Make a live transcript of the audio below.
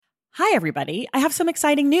Hi, everybody. I have some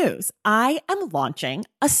exciting news. I am launching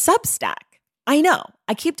a Substack. I know,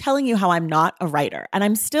 I keep telling you how I'm not a writer, and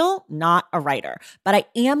I'm still not a writer, but I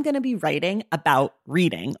am going to be writing about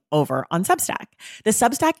reading over on Substack. The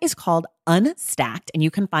Substack is called Unstacked, and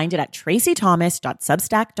you can find it at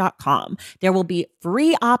traceythomas.substack.com. There will be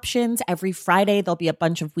free options every Friday. There'll be a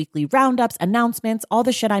bunch of weekly roundups, announcements, all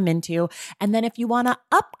the shit I'm into. And then if you want to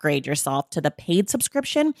upgrade yourself to the paid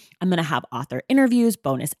subscription, I'm going to have author interviews,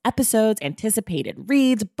 bonus episodes, anticipated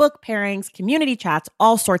reads, book pairings, community chats,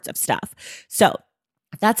 all sorts of stuff. So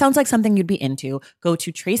if that sounds like something you'd be into, go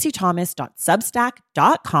to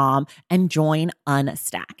traceythomas.substack.com and join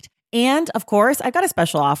Unstacked. And of course, I've got a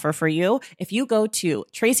special offer for you. If you go to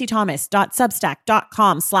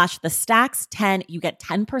traceythomas.substack.com/thestacks10, you get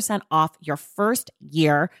 10% off your first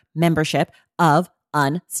year membership of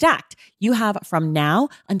Unstacked. You have from now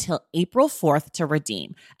until April 4th to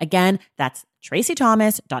redeem. Again, that's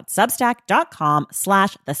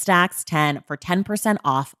traceythomas.substack.com/thestacks10 for 10%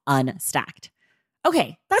 off Unstacked.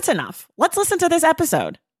 Okay, that's enough. Let's listen to this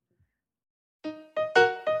episode.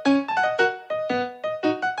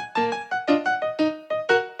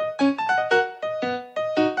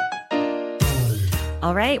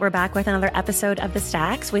 All right, we're back with another episode of The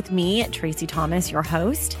Stacks with me, Tracey Thomas, your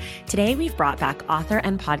host. Today, we've brought back author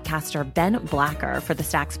and podcaster Ben Blacker for The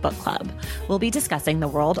Stacks Book Club. We'll be discussing The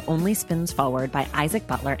World Only Spins Forward by Isaac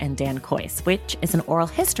Butler and Dan Coyce, which is an oral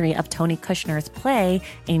history of Tony Kushner's play,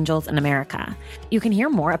 Angels in America. You can hear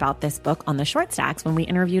more about this book on the Short Stacks when we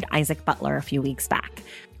interviewed Isaac Butler a few weeks back.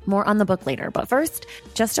 More on the book later, but first,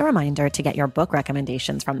 just a reminder to get your book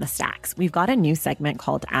recommendations from The Stacks. We've got a new segment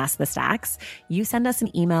called Ask the Stacks. You send us an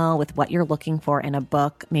email with what you're looking for in a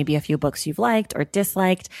book, maybe a few books you've liked or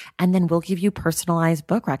disliked, and then we'll give you personalized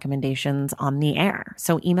book recommendations on the air.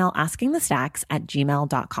 So email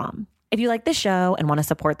askingthestacks@gmail.com. If you like the show and want to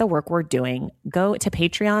support the work we're doing, go to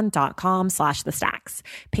patreon.com/thestacks.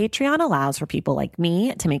 Patreon allows for people like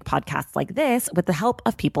me to make podcasts like this with the help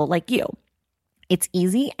of people like you. It's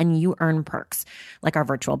easy and you earn perks like our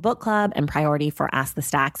virtual book club and priority for Ask the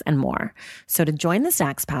Stacks and more. So to join the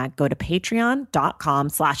Stacks Pack, go to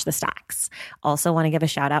patreon.com/thestacks. Also want to give a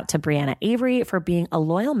shout out to Brianna Avery for being a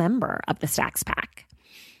loyal member of the Stacks Pack.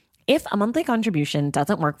 If a monthly contribution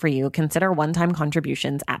doesn't work for you, consider one-time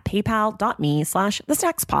contributions at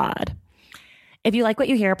paypal.me/thestackspod. If you like what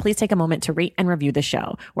you hear, please take a moment to rate and review the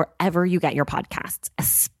show wherever you get your podcasts,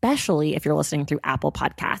 especially if you're listening through Apple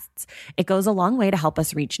Podcasts. It goes a long way to help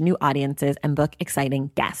us reach new audiences and book exciting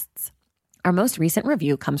guests. Our most recent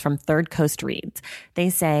review comes from Third Coast Reads. They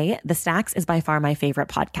say, "The Stacks is by far my favorite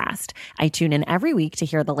podcast. I tune in every week to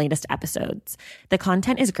hear the latest episodes. The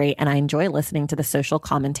content is great and I enjoy listening to the social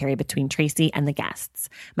commentary between Tracey and the guests.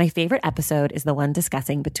 My favorite episode is the one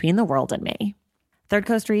discussing Between the World and Me." Third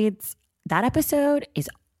Coast Reads, that episode is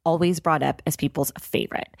always brought up as people's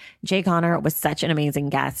favorite. Jay Connor was such an amazing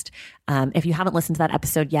guest. If you haven't listened to that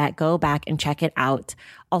episode yet, go back and check it out.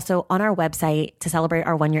 Also, on our website, to celebrate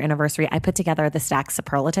our 1-year anniversary, I put together the Stacks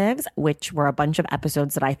Superlatives, which were a bunch of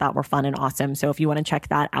episodes that I thought were fun and awesome. So if you want to check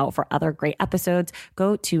that out for other great episodes,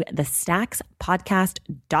 go to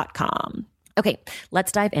thestackspodcast.com. Okay,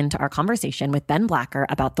 let's dive into our conversation with Ben Blacker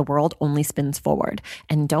about The World Only Spins Forward.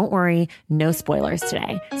 And don't worry, no spoilers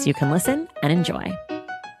today, so you can listen and enjoy.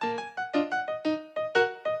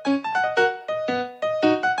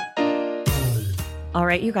 All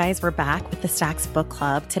right, you guys, we're back with the Stacks Book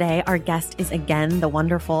Club. Today, our guest is again the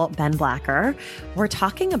wonderful Ben Blacker. We're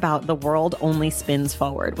talking about The World Only Spins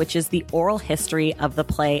Forward, which is the oral history of the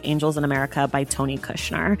play Angels in America by Tony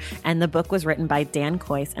Kushner. And the book was written by Dan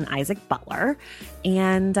Coyce and Isaac Butler.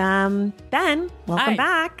 And Ben, welcome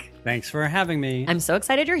back. Thanks for having me. I'm so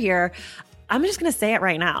excited you're here. I'm just going to say it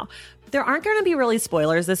right now. There aren't going to be really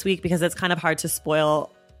spoilers this week because it's kind of hard to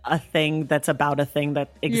spoil a thing that's about a thing that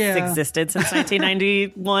existed since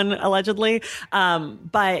 1991, allegedly.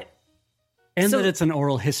 That it's an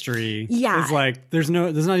oral history. Yeah. It's like, there's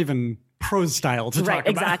not even prose style to talk about.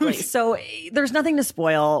 Exactly. So there's nothing to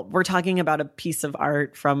spoil. We're talking about a piece of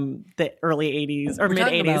art from the early 80s or mid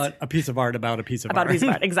 80s. About a piece of art about a piece of art. About a piece of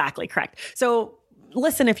art. Exactly. Correct. So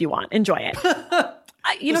listen if you want. Enjoy it.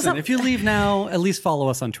 Listen, if you leave now, at least follow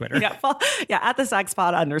us on Twitter. At the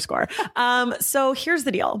 _. So here's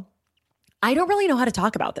the deal. I don't really know how to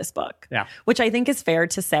talk about this book, which I think is fair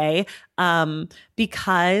to say,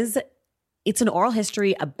 because it's an oral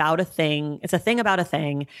history about a thing. It's a thing about a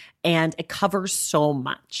thing, and it covers so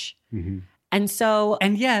much. Mm-hmm.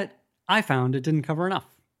 And yet I found it didn't cover enough,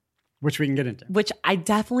 which we can get into. Which I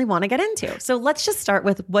definitely want to get into. So let's just start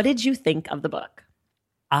with, what did you think of the book?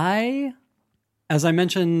 I As I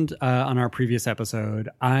mentioned on our previous episode,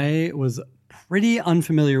 I was pretty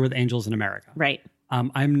unfamiliar with Angels in America. Right.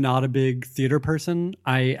 I'm not a big theater person.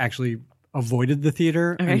 I actually avoided the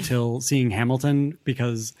theater until seeing Hamilton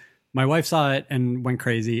because my wife saw it and went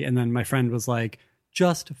crazy. And then my friend was like,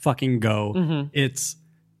 just fucking go. Mm-hmm. It's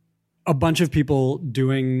a bunch of people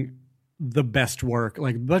doing the best work,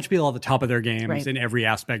 like a bunch of people at the top of their games in every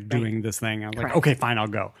aspect doing this thing. I'm like, okay, fine, I'll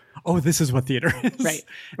go. Oh, this is what theater is. Right.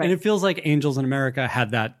 And it feels like Angels in America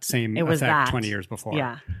had that same effect 20 years before.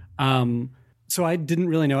 Yeah. So I didn't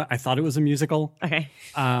really know it. I thought it was a musical. Okay.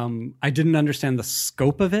 I didn't understand the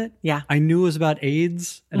scope of it. Yeah. I knew it was about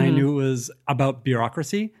AIDS and I knew it was about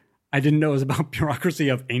bureaucracy. I didn't know it was about bureaucracy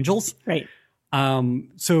of angels. Right.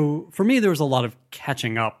 So for me, there was a lot of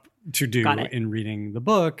catching up to do in reading the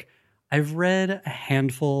book. I've read a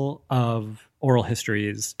handful of oral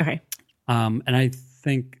histories. Okay. And I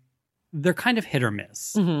think they're kind of hit or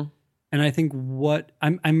miss. Mm-hmm. And I think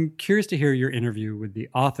I'm curious to hear your interview with the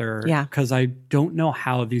author. Yeah. Because I don't know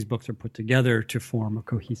how these books are put together to form a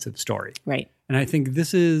cohesive story. Right. And I think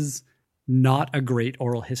this is not a great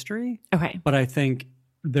oral history. Okay. But I think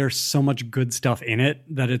there's so much good stuff in it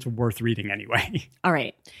that it's worth reading anyway. All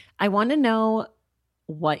right. I want to know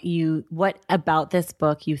what about this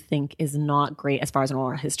book you think is not great as far as an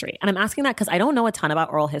oral history. And I'm asking that because I don't know a ton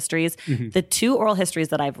about oral histories. Mm-hmm. The two oral histories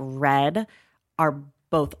that I've read are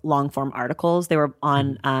both long form articles. They were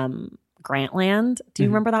on Grantland. Do you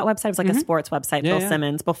remember that website? It was like a sports website, Bill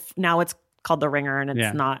Simmons. Now it's called The Ringer and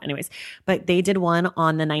it's not. Anyways, but they did one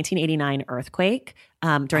on the 1989 earthquake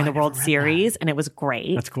during the World Series and it was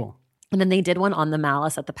great. That's cool. And then they did one on the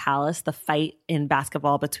Malice at the Palace, the fight in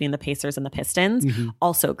basketball between the Pacers and the Pistons. Mm-hmm.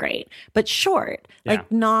 Also great, but short. They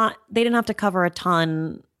didn't have to cover a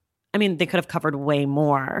ton. I mean, they could have covered way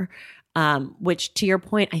more, which to your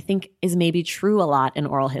point, I think is maybe true a lot in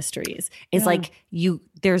oral histories. It's like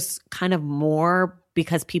there's kind of more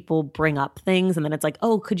because people bring up things and then it's like,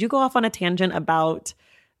 oh, could you go off on a tangent about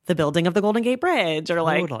the building of the Golden Gate Bridge or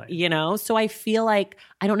like, so I feel like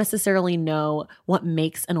I don't necessarily know what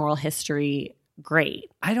makes an oral history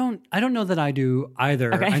great. I don't know that I do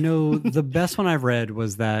either. Okay. I know the best one I've read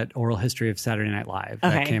was that oral history of Saturday Night Live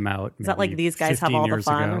that came out. Is that like these guys have all the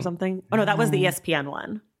fun or something? Oh no, that was the ESPN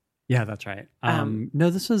one. Yeah, that's right. No,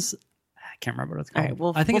 this was, I can't remember what it's called.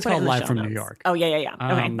 All right, I think it's called Live from New York. Oh yeah.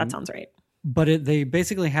 Okay, that sounds right. But they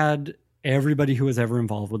basically had everybody who was ever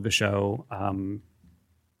involved with the show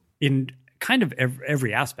in kind of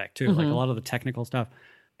every aspect too, like a lot of the technical stuff.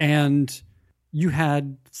 And you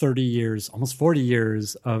had 30 years, almost 40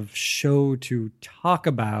 years of show to talk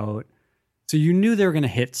about. So you knew they were going to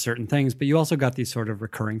hit certain things, but you also got these sort of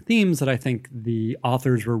recurring themes that I think the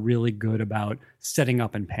authors were really good about setting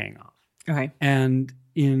up and paying off. Okay. And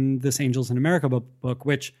in this Angels in America book,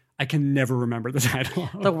 which I can never remember the title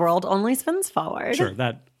of. The World Only Spins Forward. Sure,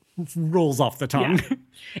 that rolls off the tongue. Yeah.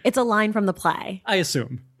 It's a line from the play. I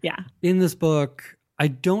assume. Yeah. In this book, I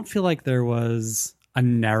don't feel like there was a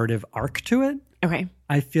narrative arc to it. Okay.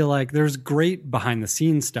 I feel like there's great behind the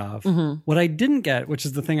scenes stuff. Mm-hmm. What I didn't get, which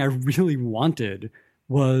is the thing I really wanted,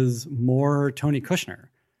 was more Tony Kushner.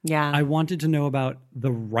 Yeah. I wanted to know about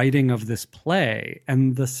the writing of this play,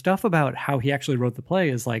 and the stuff about how he actually wrote the play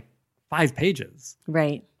is like 5 pages.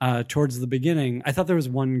 Right. Towards the beginning. I thought there was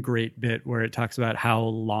one great bit where it talks about how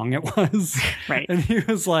long it was. Right. And he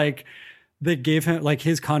was like, they gave him, like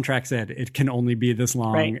his contract said it can only be this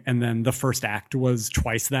long. Right. And then the first act was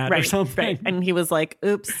twice that or something. Right. And he was like,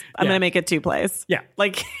 oops, I'm going to make it 2 plays. Yeah.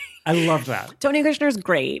 Like, I loved that. Tony Kushner's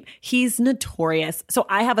great. He's notorious. So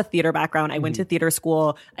I have a theater background. I went to theater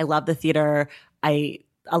school. I love the theater. A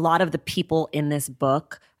lot of the people in this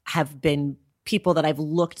book have been people that I've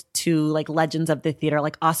looked to, like legends of the theater,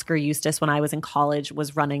 like Oscar Eustis when I was in college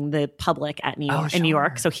was running the Public at New York, in New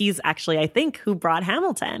York. So he's actually, I think, who brought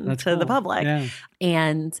Hamilton to the Public. Yeah.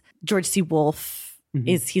 And George C. Wolfe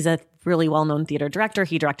he's a really well-known theater director.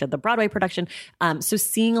 He directed the Broadway production. So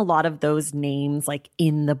seeing a lot of those names like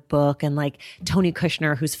in the book, and like Tony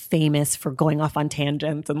Kushner, who's famous for going off on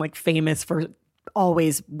tangents and like famous for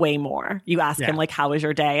always way more. You ask him like, how was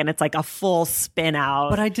your day? And it's like a full spin out.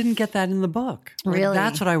 But I didn't get that in the book. Really? Like,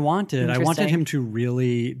 that's what I wanted. I wanted him to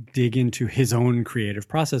really dig into his own creative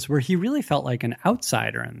process, where he really felt like an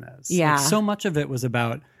outsider in this. Yeah. Like, so much of it was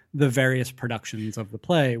about the various productions of the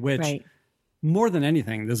play, which more than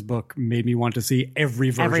anything, this book made me want to see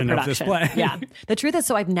every version of this play. Yeah. The truth is,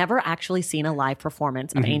 so I've never actually seen a live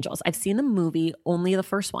performance of Angels. I've seen the movie, only the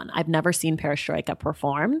first one. I've never seen Perestroika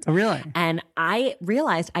performed. Oh, really? And I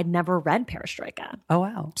realized I'd never read Perestroika. Oh,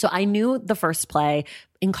 wow. So I knew the first play.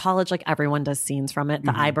 in college, like everyone does scenes from it.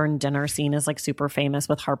 The I Burn Dinner scene is like super famous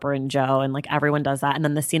with Harper and Joe, and like everyone does that. And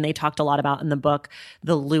then the scene they talked a lot about in the book,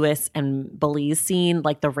 the Lewis and Belize scene,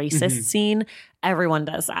 like the racist scene, everyone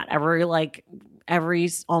does that. Every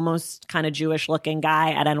almost kind of Jewish looking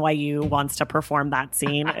guy at NYU wants to perform that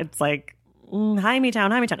scene. It's like, hi, me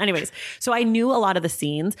town. Anyways, so I knew a lot of the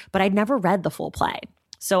scenes, but I'd never read the full play.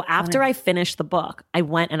 So after I finished the book, I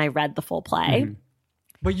went and I read the full play.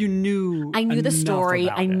 But I knew the story.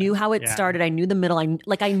 I knew how it started. I knew the middle.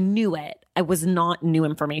 I knew it. It was not new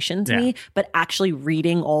information to me, but actually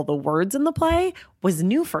reading all the words in the play was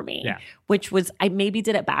new for me, which was, I maybe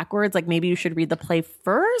did it backwards. Like maybe you should read the play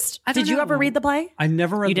first. Did you ever read the play? I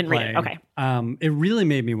never read the play. You didn't read it. Okay. It really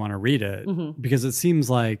made me want to read it because it seems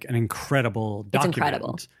like an incredible document. It's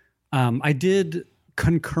incredible. I did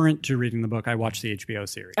concurrent to reading the book. I watched the HBO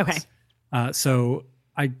series. Okay.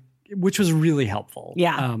 Which was really helpful.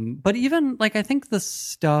 Yeah. But even like, I think the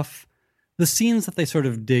scenes that they sort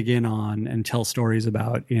of dig in on and tell stories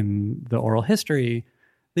about in the oral history,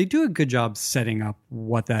 they do a good job setting up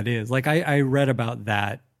what that is. Like I read about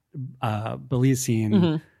that Belize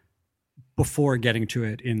scene before getting to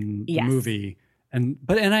it in the movie. And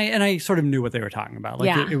I sort of knew what they were talking about.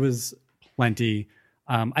 Like it was plenty.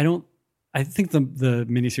 I think the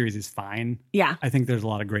miniseries is fine. Yeah. I think there's a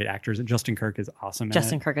lot of great actors. Justin Kirk is awesome.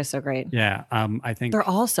 Justin Kirk is so great. Yeah. I think they're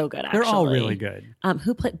all so good, actually. They're all really good.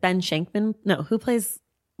 Who played Ben Shankman? No, who plays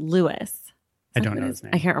Lewis? I don't know his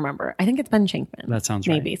name. I can't remember. I think it's Ben Shankman. That sounds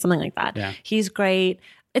right. Maybe something like that. Yeah. He's great.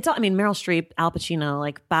 Meryl Streep, Al Pacino,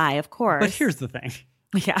 like, bye, of course. But here's the thing.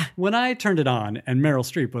 Yeah. When I turned it on and Meryl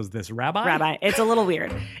Streep was this rabbi. It's a little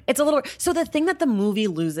weird. So the thing that the movie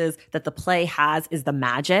loses that the play has is the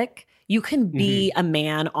magic. You can be a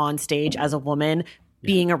man on stage as a woman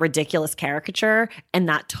being a ridiculous caricature, and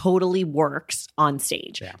that totally works on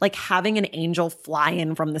stage. Yeah. Like having an angel fly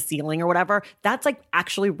in from the ceiling or whatever, that's like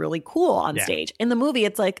actually really cool on stage. In the movie,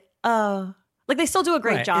 it's like, like they still do a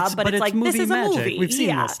great job, but it's like, this is a movie. We've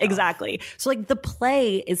seen this stuff. Exactly. So like the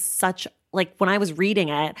play is such, like when I was reading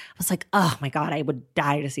it, I was like, oh my God, I would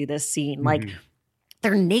die to see this scene. Like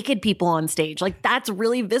they're naked people on stage. Like that's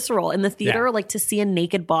really visceral in the theater. Like to see a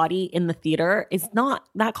naked body in the theater is not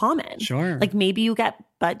that common. Sure. Like maybe you get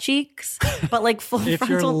butt cheeks, but like full if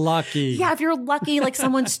frontal. You're lucky. Yeah. If you're lucky, like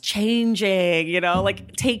someone's changing,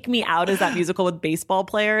 like Take Me Out is that musical with baseball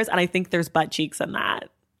players. And I think there's butt cheeks in that.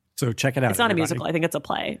 So check it out. It's not a musical. I think it's a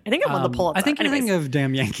play. I think it won the Pulitzer. I think you're thinking of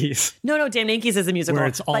Damn Yankees. No, Damn Yankees is a musical. Where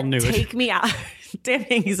it's all nude. Take Me Out. Damn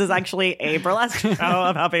Yankees is actually a burlesque show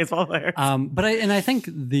about baseball players. But I think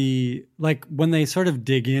when they sort of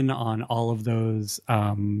dig in on all of those,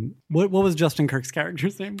 what was Justin Kirk's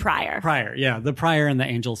character's name? Prior. Yeah. The Prior and the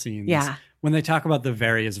angel scenes. Yeah. When they talk about the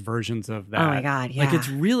various versions of that. Oh my God. Yeah. Like it's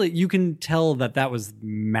really, you can tell that was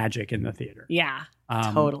magic in the theater. Yeah.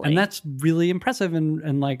 Totally. And that's really impressive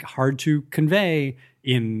and like hard to convey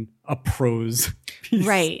in a prose piece.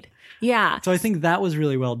 Right. Yeah. So I think that was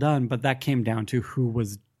really well done, but that came down to who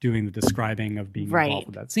was doing the describing of being involved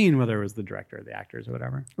with that scene, whether it was the director or the actors or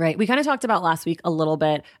whatever. Right. We kind of talked about last week a little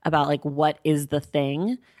bit about like what is the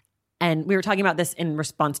thing. And we were talking about this in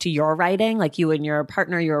response to your writing, like you and your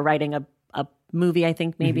partner, you were writing a movie, I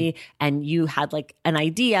think maybe, and you had like an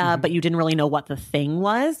idea, but you didn't really know what the thing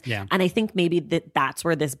was. Yeah. And I think maybe that's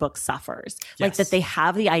where this book suffers. Like that they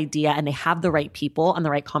have the idea and they have the right people and the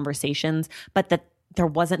right conversations, but that there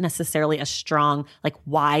wasn't necessarily a strong, like,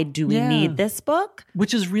 why do we need this book?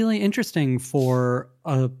 Which is really interesting for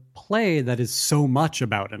a play that is so much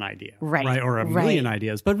about an idea. Right? Or a million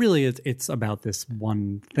ideas. But really, it's about this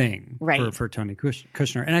one thing for Tony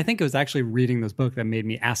Kushner. And I think it was actually reading this book that made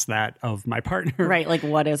me ask that of my partner. Right. Like,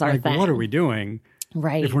 what is our thing? What are we doing?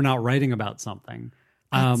 Right. If we're not writing about something.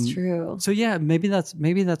 That's true. So yeah, maybe that's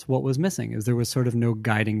what was missing, is there was sort of no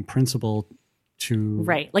guiding principle to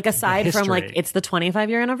like aside from like it's the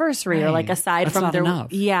 25-year anniversary or like aside that's from not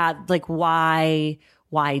enough. Like why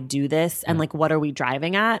do this and like what are we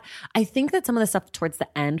driving at? I think that some of the stuff towards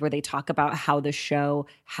the end where they talk about how the show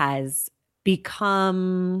has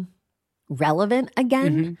become relevant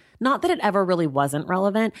again, not that it ever really wasn't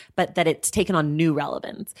relevant, but that it's taken on new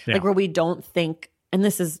relevance. Like where we don't think, and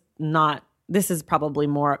this is probably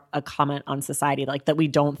more a comment on society, like that we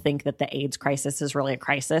don't think that the AIDS crisis is really a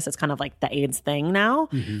crisis. It's kind of like the AIDS thing now.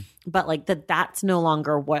 But like that's no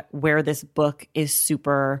longer where this book is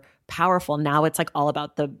super powerful. Now it's like all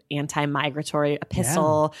about the anti-migratory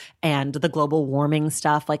epistle and the global warming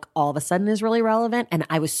stuff, like all of a sudden is really relevant. And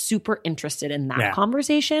I was super interested in that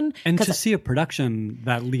conversation. And to see a production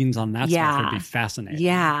that leans on that stuff would be fascinating.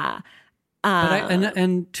 Yeah.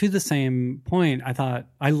 And to the same point, I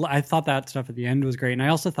thought that stuff at the end was great, and I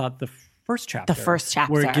also thought the first chapter,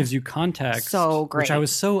 where it gives you context, so great, which I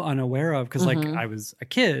was so unaware of because like I was a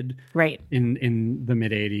kid, right, in the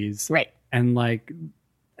mid '80s, right, and like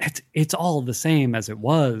it's all the same as it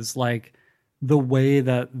was. Like the way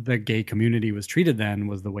that the gay community was treated then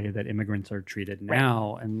was the way that immigrants are treated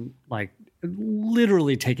now, and like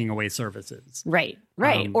literally taking away services, right,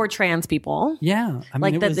 or trans people, yeah, I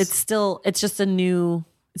mean, like it's just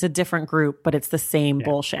it's a different group, but it's the same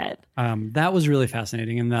bullshit. That was really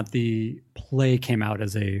fascinating, and that the play came out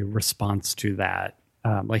as a response to that.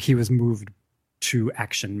 Like he was moved to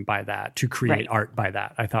action by that, to create art by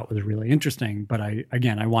that. I thought was really interesting. But I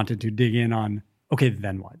wanted to dig in on, okay,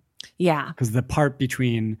 then what? Yeah. Because the part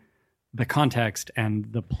between the context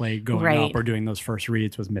and the play going up or doing those first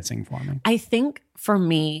reads was missing for me. I think for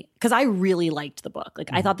me, because I really liked the book. Like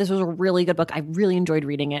I thought this was a really good book. I really enjoyed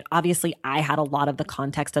reading it. Obviously, I had a lot of the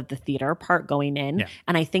context of the theater part going in. Yeah.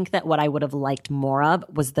 And I think that what I would have liked more of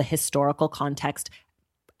was the historical context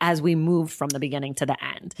as we moved from the beginning to the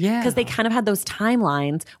end. Yeah. Because they kind of had those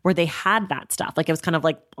timelines where they had that stuff. Like it was kind of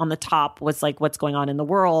like on the top was like what's going on in the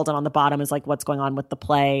world, and on the bottom is like what's going on with the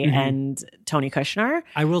play and Tony Kushner.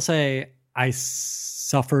 I will say I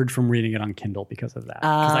suffered from reading it on Kindle because of that.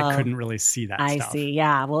 Because I couldn't really see that stuff. I see.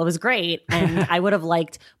 Yeah. Well, it was great. And I would have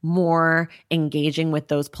liked more engaging with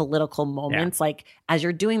those political moments. Yeah. Like as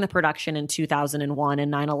you're doing the production in 2001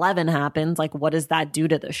 and 9/11 happens, like what does that do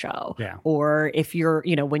to the show? Yeah. Or if you're,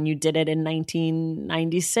 when you did it in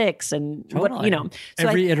 1996 and totally. So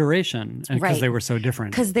every iteration, because they were so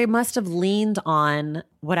different. Because they must have leaned on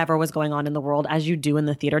whatever was going on in the world as you do in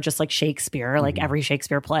the theater, just like Shakespeare, like every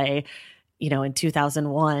Shakespeare play. In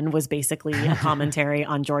 2001 was basically a commentary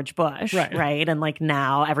on George Bush, right? And like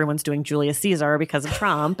now everyone's doing Julius Caesar because of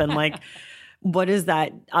Trump. And like, what is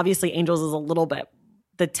that? Obviously, Angels is a little bit,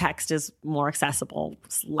 the text is more accessible,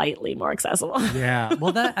 slightly more accessible. Yeah.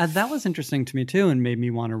 Well, that was interesting to me too, and made me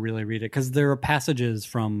want to really read it, because there are passages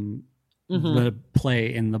from the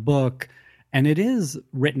play in the book, and it is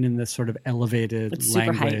written in this sort of elevated it's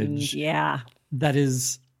language. Super heightened. Yeah. That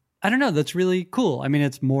is, I don't know, that's really cool. I mean,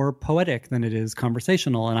 it's more poetic than it is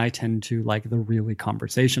conversational, and I tend to like the really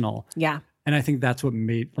conversational. Yeah. And I think that's what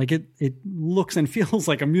made, like, it looks and feels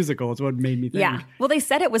like a musical. It's what made me think. Yeah. Well, they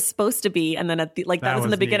said it was supposed to be, and then that was in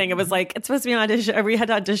the beginning. It was like, it's supposed to be an audition. We had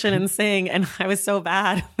to audition and sing, and I was so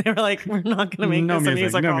bad. They were like, we're not going to make this a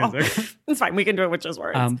musical. No music. It's fine. We can do it with just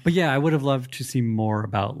words. But yeah, I would have loved to see more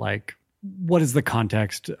about, like, what is the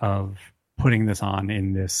context of putting this on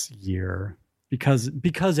in this year?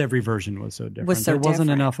 Because every version was so different. There wasn't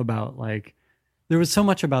enough about, like, there was so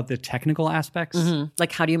much about the technical aspects. Mm-hmm.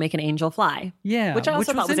 Like, how do you make an angel fly? Yeah. Which I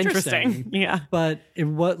also thought was interesting. Yeah. But it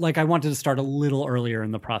was like, I wanted to start a little earlier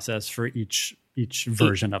in the process for each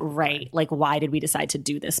version of the play. Like, why did we decide to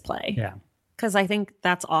do this play? Yeah. Because I think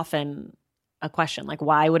that's often a question. Like,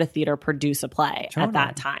 why would a theater produce a play at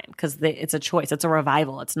that time? Because it's a choice. It's a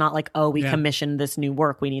revival. It's not like, oh, we commissioned this new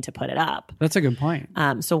work, we need to put it up. That's a good point.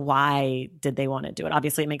 So why did they want to do it?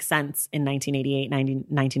 Obviously, it makes sense in 1988,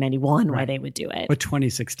 1991 why they would do it. But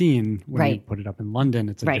 2016, when you put it up in London,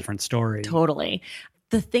 it's a different story. Totally.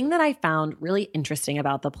 The thing that I found really interesting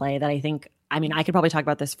about the play that I think, I mean, I could probably talk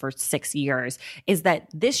about this for 6 years, is that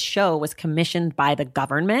this show was commissioned by the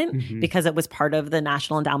government because it was part of the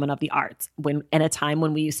National Endowment of the Arts. When in a time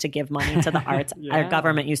when we used to give money to the arts, our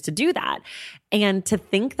government used to do that. And to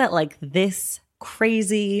think that like this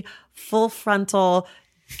crazy, full frontal,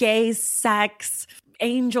 gay sex,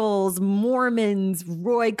 angels, Mormons,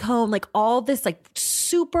 Roy Cohn, like all this like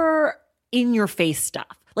super in your face stuff.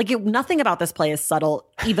 Like nothing about this play is subtle,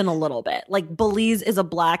 even a little bit. Like Belize is a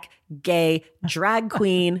black, gay, drag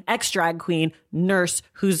queen, ex-drag queen, nurse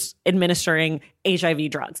who's administering HIV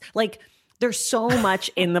drugs. Like there's so much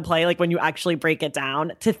in the play, like when you actually break it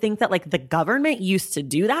down, to think that like the government used to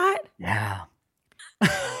do that. Yeah.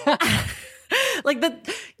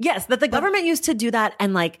 That the government used to do that,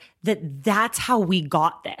 and like that's how we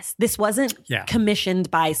got this. This wasn't commissioned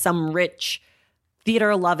by some rich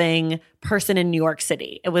theater loving person in New York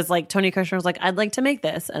City. It was like Tony Kushner was like, I'd like to make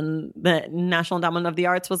this. And the National Endowment of the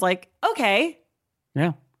Arts was like, okay.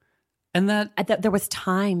 Yeah. And that there was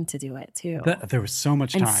time to do it too. There was so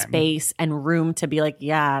much time. And space and room to be like,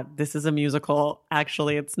 yeah, this is a musical.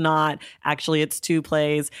 Actually, it's not. Actually, it's 2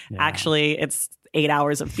 plays. Yeah. Actually, it's 8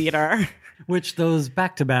 hours of theater. Which those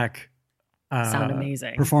back-to-back sound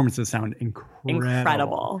amazing. Performances sound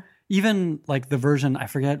incredible. Even like the version, I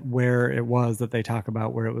forget where it was that they talk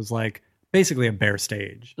about, where it was like basically a bare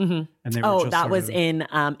stage. Mm-hmm. And they were that was in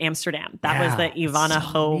Amsterdam. That was the Ivana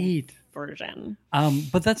Ho version.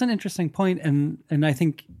 But that's an interesting point. And I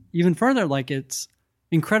think even further, like it's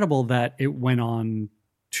incredible that it went on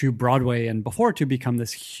to Broadway and before to become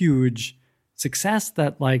this huge success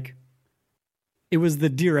that like it was the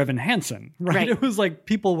Dear Evan Hansen, right? It was like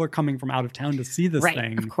people were coming from out of town to see this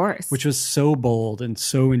thing. Of course. Which was so bold and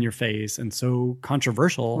so in your face and so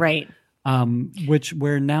controversial. Right.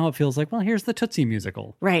 Where now it feels like, well, here's the Tootsie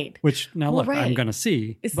musical. Right. Which now look, I'm going to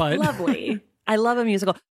see. It's lovely. I love a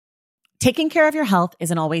musical. Taking care of your health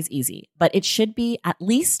isn't always easy, but it should be at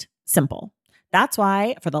least simple. That's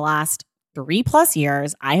why for the last 3+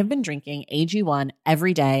 years, I have been drinking AG1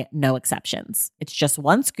 every day, no exceptions. It's just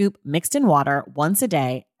 1 scoop mixed in water once a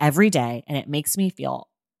day, every day, and it makes me feel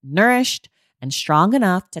nourished and strong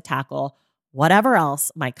enough to tackle whatever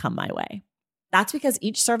else might come my way. That's because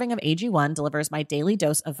each serving of AG1 delivers my daily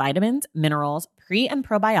dose of vitamins, minerals, pre- and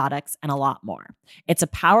probiotics, and a lot more. It's a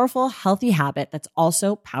powerful, healthy habit that's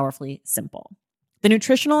also powerfully simple. The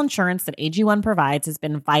nutritional insurance that AG1 provides has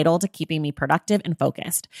been vital to keeping me productive and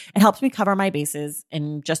focused. It helps me cover my bases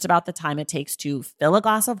in just about the time it takes to fill a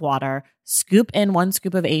glass of water, scoop in 1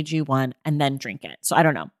 scoop of AG1, and then drink it. So I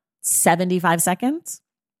don't know, 75 seconds?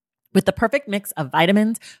 With the perfect mix of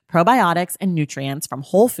vitamins, probiotics, and nutrients from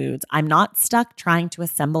Whole Foods, I'm not stuck trying to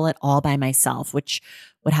assemble it all by myself, which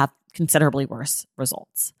would have considerably worse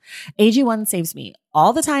results. AG1 saves me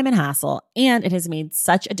all the time and hassle, and it has made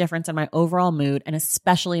such a difference in my overall mood and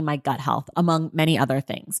especially my gut health, among many other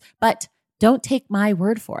things. But don't take my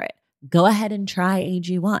word for it. Go ahead and try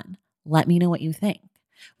AG1. Let me know what you think.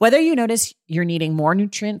 Whether you notice you're needing more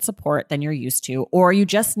nutrient support than you're used to, or you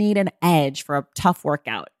just need an edge for a tough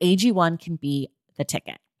workout, AG1 can be the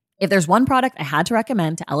ticket. If there's one product I had to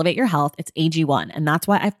recommend to elevate your health, it's AG1, and that's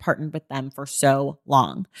why I've partnered with them for so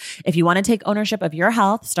long. If you want to take ownership of your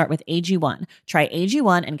health, start with AG1. Try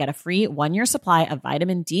AG1 and get a free 1-year supply of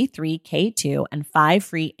vitamin D3, K2, and 5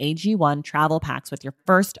 free AG1 travel packs with your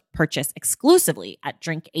first purchase exclusively at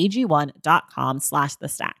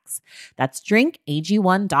drinkag1.com/thestacks. That's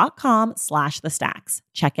drinkag1.com/thestacks.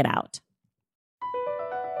 Check it out.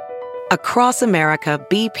 Across America,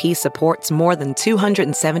 BP supports more than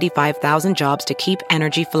 275,000 jobs to keep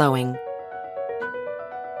energy flowing.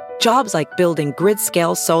 Jobs like building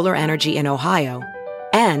grid-scale solar energy in Ohio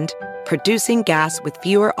and producing gas with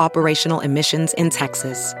fewer operational emissions in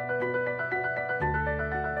Texas.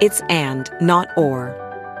 It's and, not or.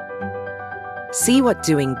 See what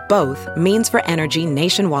doing both means for energy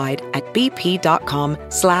nationwide at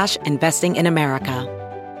bp.com/investing in America.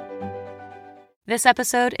 This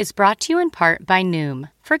episode is brought to you in part by Noom.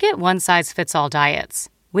 Forget one-size-fits-all diets.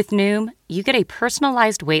 With Noom, you get a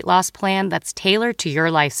personalized weight loss plan that's tailored to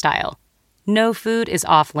your lifestyle. No food is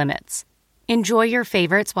off limits. Enjoy your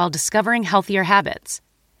favorites while discovering healthier habits.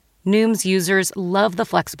 Noom's users love the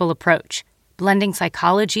flexible approach, blending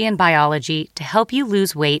psychology and biology to help you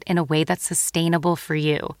lose weight in a way that's sustainable for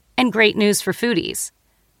you. And great news for foodies.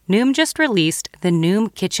 Noom just released the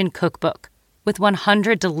Noom Kitchen Cookbook, with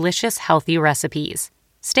 100 delicious, healthy recipes.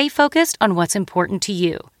 Stay focused on what's important to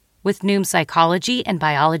you with Noom's psychology and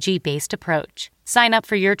biology-based approach. Sign up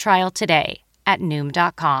for your trial today at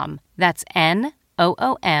Noom.com. That's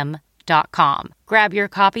NOOM.com. Grab your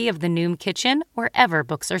copy of the Noom Kitchen wherever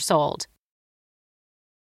books are sold.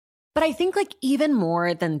 But I think like even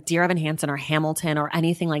more than Dear Evan Hansen or Hamilton or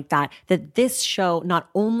anything like that, that this show, not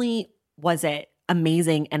only was it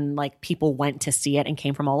amazing and like people went to see it and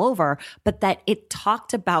came from all over, but that it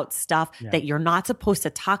talked about stuff that you're not supposed to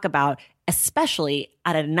talk about, especially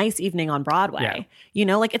at a nice evening on Broadway. Yeah. You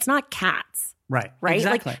know, like it's not Cats. Right.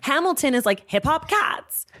 Exactly. Like Hamilton is like hip hop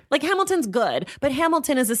Cats. Like Hamilton's good, but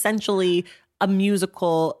Hamilton is essentially a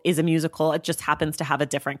musical. It just happens to have a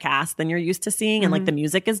different cast than you're used to seeing. And like the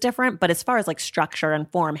music is different. But as far as like structure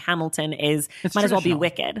and form, Hamilton might as well be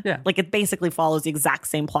Wicked. Yeah. Like it basically follows the exact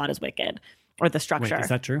same plot as Wicked. Or the structure. Wait, is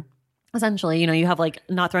that true? Essentially, you know, you have like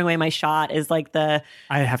Not Throwing Away My Shot is like the...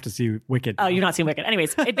 I have to see Wicked. Oh, you've not seen Wicked.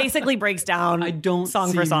 Anyways, it basically breaks down I don't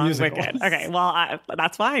song see for song musicals. Wicked. Okay, well,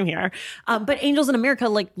 that's why I'm here. But Angels in America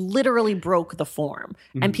like literally broke the form.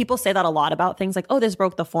 And people say that a lot about things like, oh, this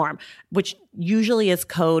broke the form, which usually is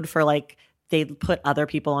code for like they put other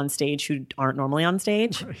people on stage who aren't normally on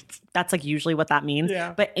stage. Right. That's like usually what that means.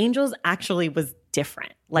 Yeah. But Angels actually was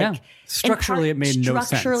different. Like structurally, it made no sense.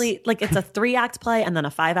 Structurally, like it's a 3-act play and then a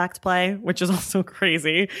 5-act play, which is also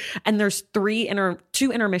crazy. And there's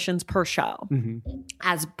 2 intermissions per show,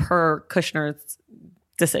 as per Kushner's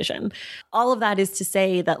decision. All of that is to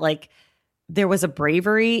say that like there was a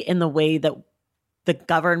bravery in the way that the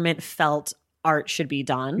government felt art should be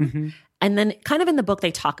done. And then kind of in the book,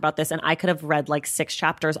 they talk about this, and I could have read like 6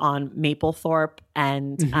 chapters on Mapplethorpe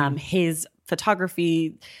and his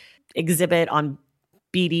photography exhibit on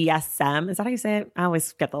BDSM. Is that how you say it? I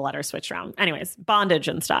always get the letters switched around. Anyways, bondage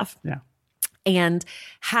and stuff. Yeah. And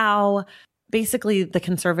how basically the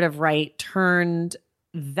conservative right turned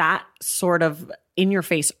that sort of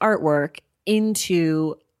in-your-face artwork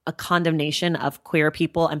into a condemnation of queer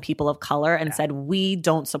people and people of color and said, we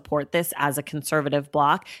don't support this as a conservative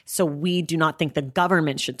bloc, so we do not think the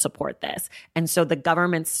government should support this. And so the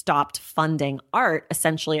government stopped funding art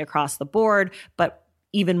essentially across the board, but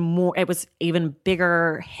even more, it was even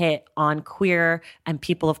bigger hit on queer and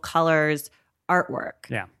people of color's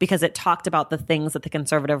artwork because it talked about the things that the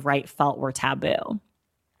conservative right felt were taboo.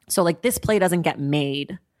 So like this play doesn't get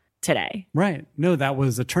made today. Right. No, that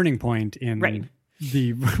was a turning point in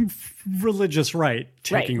the religious right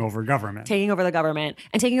taking over government. Taking over the government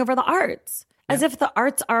and taking over the arts. As if the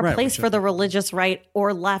arts are a place for the religious right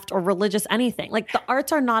or left or religious anything. Like the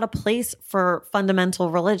arts are not a place for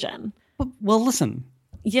fundamental religion. Well, listen.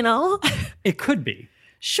 You know? It could be.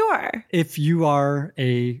 Sure. If you are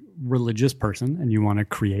a religious person and you want to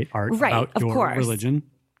create art about your religion,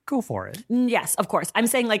 go for it. Yes, of course. I'm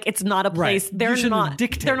saying like it's not a place. They're not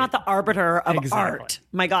the arbiter of art.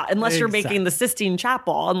 My God, unless you're making the Sistine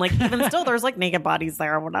Chapel, and like even still, there's like naked bodies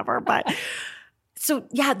there or whatever. But so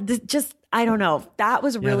yeah, I don't know. That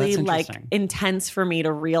was really like intense for me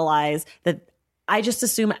to realize that. I just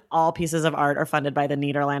assume all pieces of art are funded by the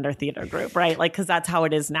Nederlander Theater Group, right? Like, because that's how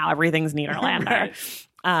it is now. Everything's Nederlander.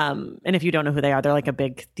 And if you don't know who they are, they're like a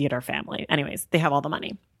big theater family. Anyways, they have all the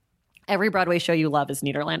money. Every Broadway show you love is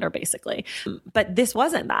Nederlander, basically. But this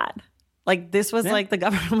wasn't that. Like, this was like the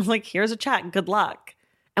government was like, here's a check. Good luck.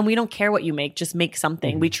 And we don't care what you make. Just make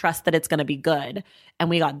something. We trust that it's going to be good. And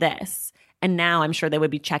we got this. And now I'm sure they would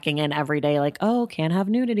be checking in every day like, oh, can't have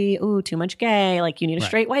nudity. Ooh, too much gay. Like, you need a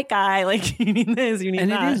straight white guy. Like, you need this, you need that.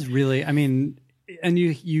 And it is really, I mean, and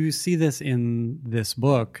you see this in this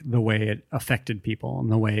book, the way it affected people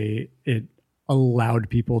and the way it allowed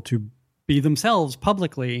people to be themselves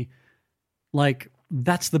publicly. Like,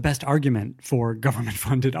 that's the best argument for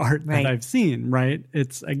government-funded art that I've seen, right?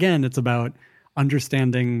 It's about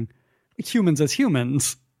understanding humans as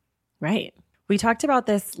humans. Right. We talked about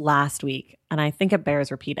this last week, and I think it bears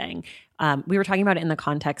repeating. We were talking about it in the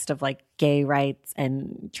context of like gay rights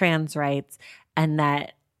and trans rights, and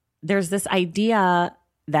that there's this idea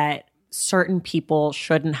that certain people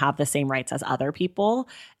shouldn't have the same rights as other people,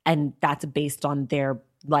 and that's based on their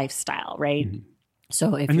lifestyle, right? Mm-hmm.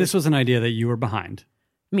 So, this was an idea that you were behind.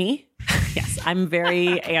 Me? Yes, I'm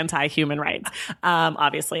very anti-human rights.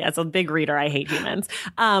 Obviously, as a big reader, I hate humans.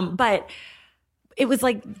 But it was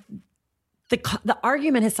like the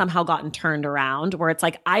argument has somehow gotten turned around where it's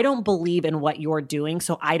like, I don't believe in what you're doing,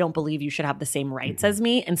 so I don't believe you should have the same rights as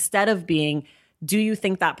me, instead of being, do you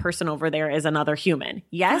think that person over there is another human?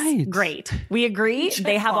 Yes? Right. Great. We agree.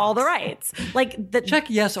 They have all the rights. Like check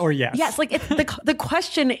yes or yes. Yes. Like the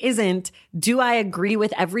question isn't, do I agree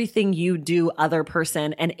with everything you do, other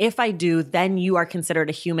person? And if I do, then you are considered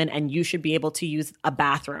a human and you should be able to use a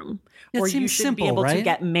bathroom. Or you should be able to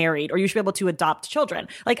get married, or you should be able to adopt children.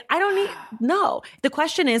 Like, I don't need, no. The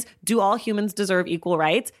question is, do all humans deserve equal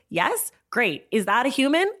rights? Yes? Great. Is that a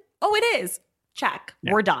human? Oh, it is. Check.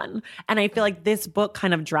 Yeah. We're done. And I feel like this book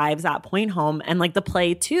kind of drives that point home. And like the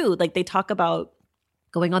play too, like they talk about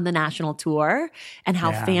going on the national tour and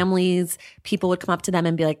how families, people would come up to them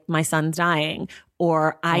and be like, my son's dying.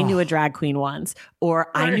 Or I knew a drag queen once.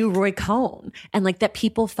 Or I knew Roy Cohn. And like that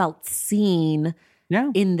people felt seen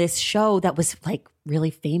in this show that was like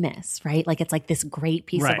really famous, right? Like it's like this great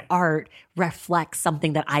piece of art reflects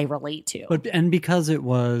something that I relate to. And because it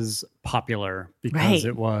was popular, because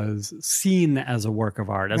it was seen as a work of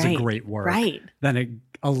art, as a great work, then it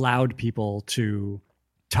allowed people to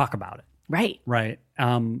talk about it. Right. Right.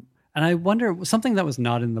 And I wonder, something that was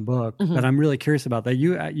not in the book that I'm really curious about, that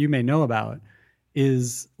you may know about,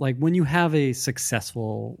 is like when you have a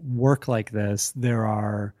successful work like this, there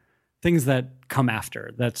are things that come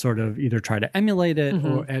after that sort of either try to emulate it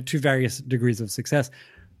or to various degrees of success.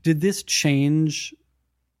 Did this change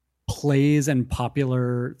plays and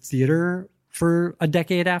popular theater for a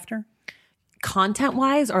decade after?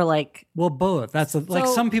 Content-wise, or like? Well, both. Like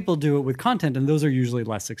some people do it with content, and those are usually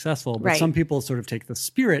less successful. But some people sort of take the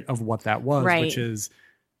spirit of what that was, which is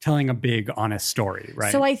telling a big, honest story,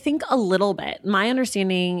 right? So I think a little bit. My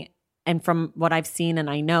understanding, and from what I've seen and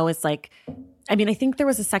I know, is like, I mean, I think there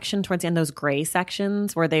was a section towards the end, those gray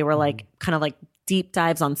sections where they were like kind of like deep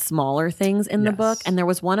dives on smaller things in the book. And there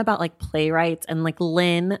was one about like playwrights and like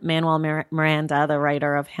Lin-Manuel Miranda, the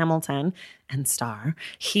writer of Hamilton and Star.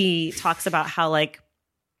 He talks about how like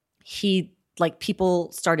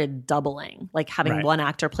people started doubling, like having one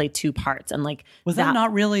actor play two parts. And like, was that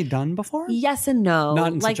not really done before? Yes and no.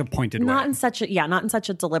 Not in such a pointed way. Not in such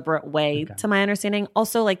a deliberate way, to my understanding.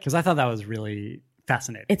 Also, like, because I thought that was really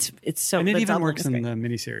fascinating. It's so, and it even works in the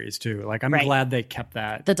miniseries too. Like, I'm glad they kept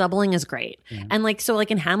that. The doubling is great. Yeah. And like, so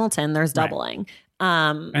like in Hamilton, there's doubling.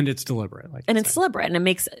 And it's deliberate. Like, and it's deliberate. And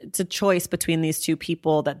it's a choice between these two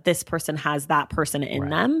people that this person has that person in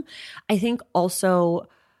them. I think also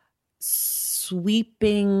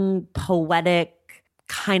sweeping, poetic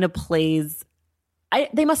kind of plays.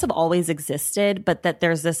 They must have always existed, but that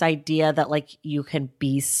there's this idea that like you can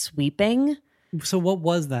be sweeping. So what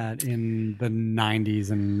was that in the 90s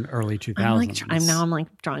and early 2000s? I'm like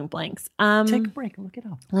drawing blanks. Take a break and look it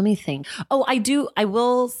up. Let me think. Oh, I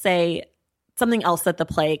will say something else that the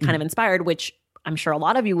play kind of inspired, which I'm sure a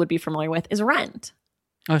lot of you would be familiar with, is Rent.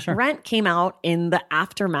 Oh, sure. Rent came out in the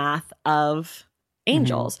aftermath of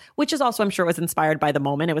Angels, which is also, I'm sure, was inspired by the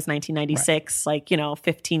moment. It was 1996,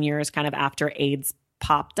 15 years kind of after AIDS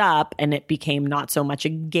popped up and it became not so much a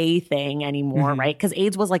gay thing anymore, right? Because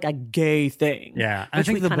AIDS was like a gay thing. Yeah. I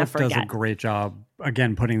think the book does a great job,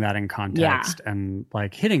 again, putting that in context and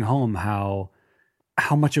like hitting home how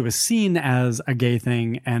much it was seen as a gay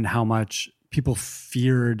thing and how much people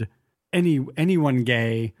feared anyone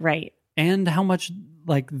gay. Right. And how much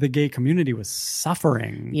like the gay community was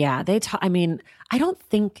suffering. Yeah. I don't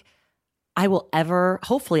think I will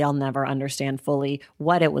hopefully I'll never understand fully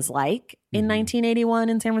what it was like in 1981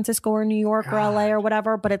 in San Francisco or New York or LA or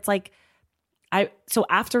whatever. But it's like, so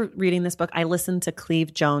after reading this book, I listened to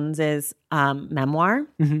Cleve Jones's memoir,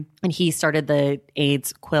 and he started the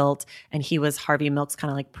AIDS quilt, and he was Harvey Milk's kind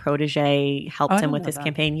of like protege, helped him with his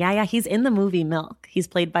campaign. Yeah, he's in the movie Milk. He's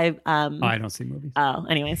played by. I don't see movies. Oh,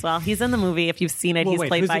 anyways, well, he's in the movie. If you've seen it, who's he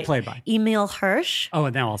played by? Emil Hirsch. Oh,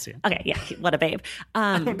 now I'll see it. Okay, yeah, what a babe.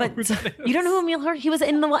 But you don't know who Emil Hirsch? He was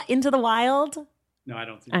in Into the Wild. No, I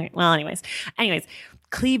don't see. All right. Well, anyways,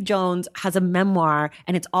 Cleve Jones has a memoir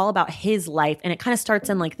and it's all about his life. And it kind of starts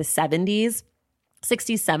in like the 60s,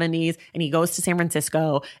 70s. And he goes to San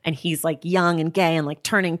Francisco and he's like young and gay and like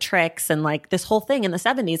turning tricks and like this whole thing in the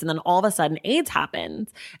 70s. And then all of a sudden AIDS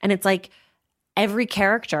happens. And it's like every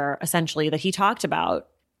character essentially that he talked about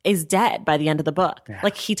is dead by the end of the book. Yeah.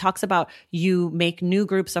 Like he talks about you make new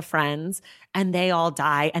groups of friends and they all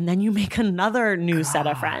die and then you make another new set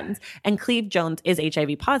of friends. And Cleve Jones is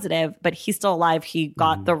HIV positive, but he's still alive. He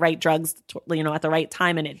got the right drugs, at the right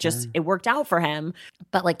time and it worked out for him.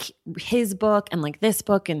 But like his book and like this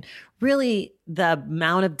book and really the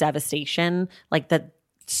amount of devastation, like that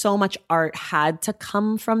so much art had to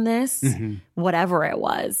come from this, whatever it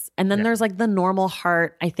was. And then there's like The Normal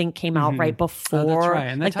Heart, I think came out right before. Oh, that's right.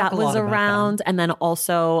 And like that was around. And then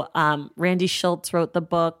also Randy Schultz wrote the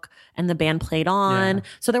book and the band played on. Yeah.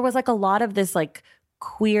 So there was like a lot of this like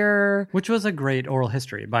queer. Which was a great oral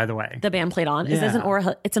history, by the way. The band played on. Is this an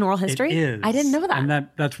oral? It's an oral history? It is. I didn't know that. And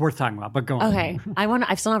that's worth talking about, but go on. Okay.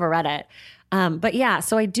 I've still never read it. But yeah,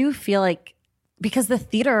 so I do feel like because the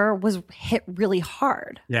theater was hit really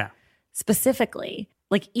hard. Yeah. Specifically.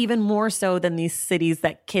 Like even more so than these cities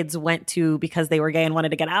that kids went to because they were gay and wanted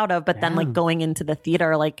to get out of. But then like going into the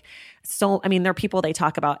theater, like, so, I mean, there are people they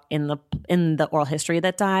talk about in the oral history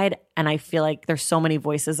that died. And I feel like there's so many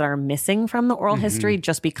voices that are missing from the oral history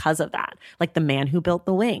just because of that. Like the man who built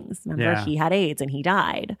the wings. Remember, he had AIDS and he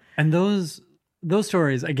died. And those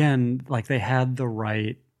stories, again, like they had the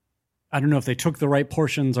right, I don't know if they took the right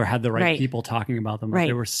portions or had the right people talking about them. But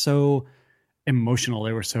they were so emotional.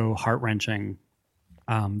 They were so heart-wrenching.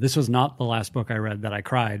 This was not the last book I read that I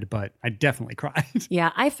cried, but I definitely cried.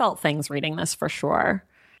 Yeah, I felt things reading this for sure.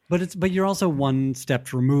 But you're also one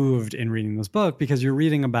step removed in reading this book because you're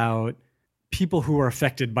reading about people who are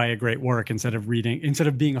affected by a great work instead of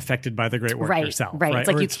being affected by the great work yourself. Right. It's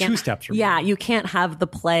like you can't, 2 steps removed. Yeah, you can't have the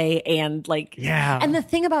play and like And the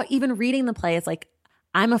thing about even reading the play is like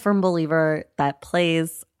I'm a firm believer that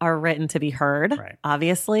plays are written to be heard,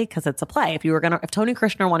 obviously, because it's a play. If Tony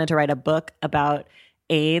Kushner wanted to write a book about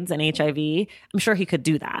AIDS and HIV, I'm sure he could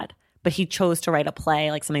do that. But he chose to write a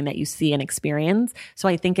play, like something that you see and experience. So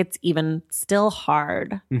I think it's even still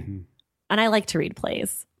hard. And I like to read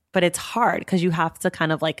plays, but it's hard because you have to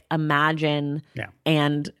kind of like imagine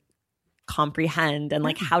and comprehend and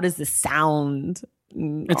like, how does this sound?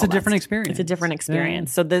 It's a different experience. It's a different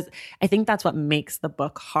experience. So I think that's what makes the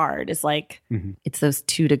book hard is like, it's those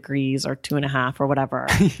 2 degrees or 2.5 or whatever.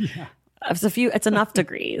 It's enough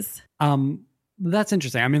degrees. That's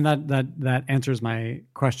interesting. I mean, that answers my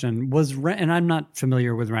question. Was Rent, and I'm not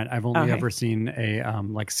familiar with Rent. I've only ever seen a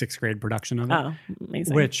like 6th grade production of it. Oh,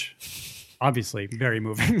 amazing. Which obviously very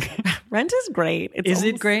moving. Rent is great. Is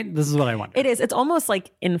it great? This is what I wonder. It is. It's almost like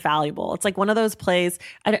infallible. It's like one of those plays.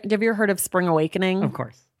 Have you ever heard of Spring Awakening? Of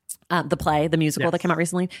course. The play, the musical that came out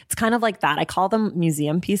recently. It's kind of like that. I call them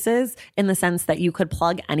museum pieces in the sense that you could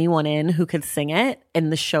plug anyone in who could sing it and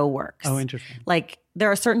the show works. Oh, interesting. Like there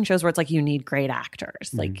are certain shows where it's like you need great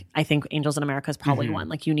actors. Like I think Angels in America is probably one.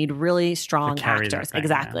 Like you need really strong actors. Thing,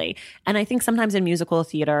 exactly. Yeah. And I think sometimes in musical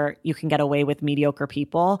theater, you can get away with mediocre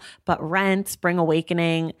people. But Rent, Spring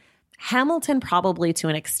Awakening, Hamilton probably to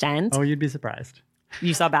an extent. Oh, you'd be surprised.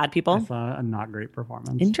 You saw bad people? I saw a not great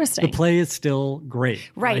performance. Interesting. The play is still great.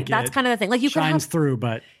 Right. Like that's kind of the thing. Like you could shines have, through,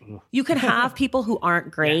 but you could have people who aren't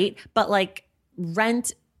great, but like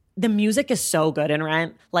Rent, the music is so good in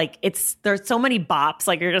Rent. Like there's so many bops.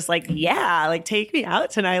 Like you're just like, yeah, like take me out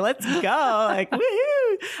tonight. Let's go. Like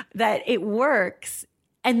woohoo. That it works.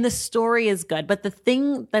 And the story is good. But the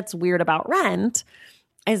thing that's weird about Rent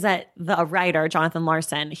is that the writer, Jonathan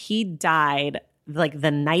Larson, he died like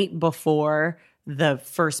the night before the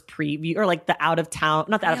first preview, or like the out of town,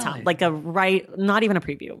 not the out of town, like not even a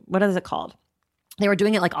preview. What is it called? They were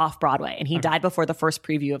doing it like off Broadway, and he died before the first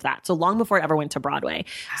preview of that. So long before it ever went to Broadway.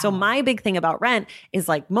 Wow. So my big thing about Rent is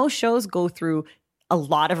like most shows go through a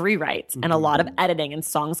lot of rewrites and a lot of editing, and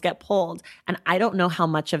songs get pulled. And I don't know how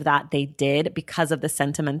much of that they did because of the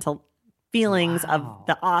sentimental feelings of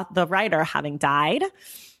the writer having died.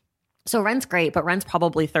 So Rent's great, but Rent's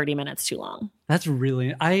probably 30 minutes too long. That's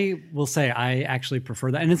really, I will say I actually prefer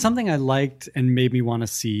that. And it's something I liked and made me want to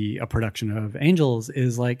see a production of Angels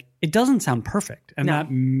is like, it doesn't sound perfect. And that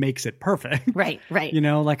makes it perfect. Right. You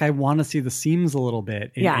know, like I want to see the seams a little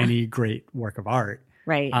bit in any great work of art.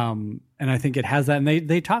 Right. And I think it has that. And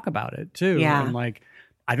they talk about it too. Yeah. And like,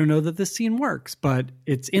 I don't know that this scene works, but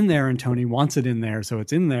it's in there and Tony wants it in there. So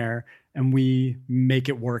it's in there. And we make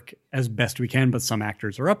it work as best we can, but some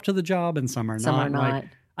actors are up to the job and some are not. Like,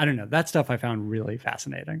 I don't know. That stuff I found really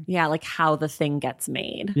fascinating. Yeah, like how the thing gets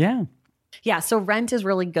made. Yeah. Yeah, so Rent is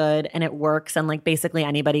really good and it works, and like basically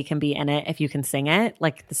anybody can be in it if you can sing it,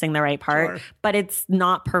 like sing the right part. Sure. But it's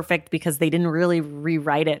not perfect because they didn't really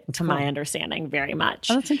rewrite it, to my understanding, very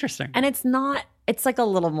much. Oh, that's interesting. And it's like a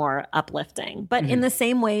little more uplifting, but in the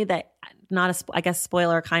same way that, I guess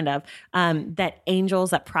spoiler kind of, that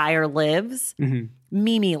Angels, that Pryor lives,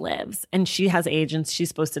 Mimi lives, and she has age and she's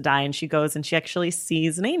supposed to die, and she goes and she actually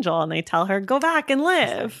sees an angel and they tell her, go back and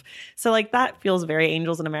live. So like that feels very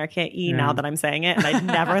Angels in America-y now that I'm saying it, and I'd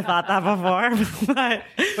never thought that before.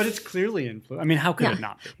 But it's clearly influenced. I mean, how could it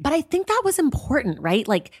not be? But I think that was important, right?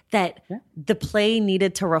 Like that the play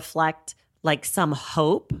needed to reflect like some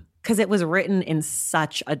hope, because it was written in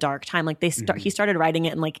such a dark time. Like he started writing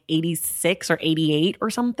it in like 86 or 88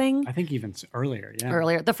 or something. I think even earlier. Yeah,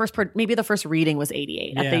 earlier. Maybe the first reading was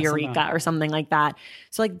 88 at the Eureka or something like that.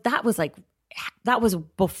 So like that was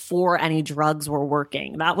before any drugs were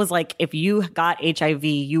working. That was like if you got HIV,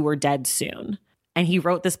 you were dead soon. And he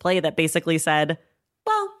wrote this play that basically said,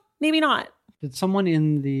 well, maybe not. Did someone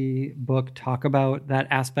in the book talk about that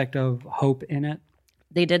aspect of hope in it?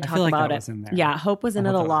 They did talk about it. Yeah, hope was in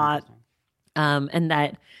it a lot. And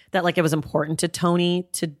that like it was important to Tony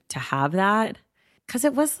to have that, because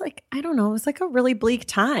it was like, I don't know, it was like a really bleak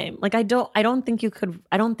time. Like I don't think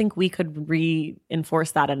we could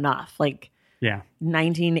reinforce that enough. Like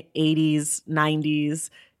 1980s, 90s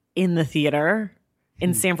in the theater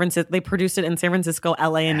in San Francisco. They produced it in San Francisco,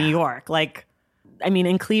 LA, and New York. Like, I mean,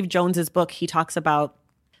 in Cleve Jones's book, he talks about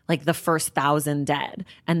like the first 1,000 dead,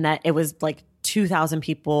 and that it was like 2,000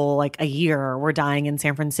 people like a year were dying in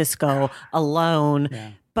San Francisco alone,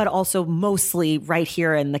 but also mostly right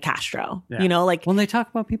here in the Castro. You know, like when they talk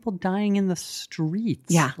about people dying in the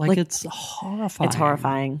streets, like it's horrifying. It's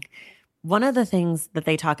horrifying. One of the things that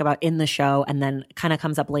they talk about in the show and then kind of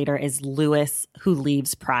comes up later is Lewis, who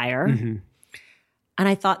leaves Pryor. And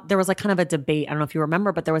I thought there was like kind of a debate. I don't know if you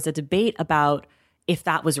remember, but there was a debate about if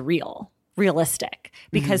that was realistic,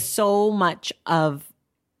 because so much of,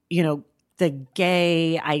 you know, the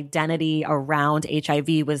gay identity around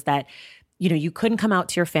HIV was that, you know, you couldn't come out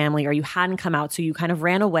to your family, or you hadn't come out. So you kind of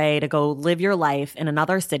ran away to go live your life in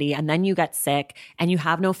another city. And then you get sick and you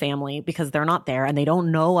have no family because they're not there and they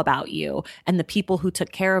don't know about you. And the people who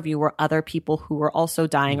took care of you were other people who were also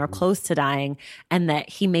dying or close to dying. And that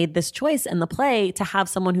he made this choice in the play to have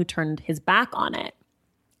someone who turned his back on it.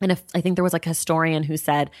 And I think there was like a historian who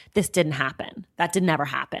said, this didn't happen. That did never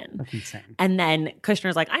happen. That's insane. And then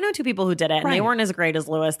Kushner's like, I know 2 people who did it, and they weren't as great as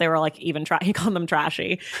Lewis. They were like even he called them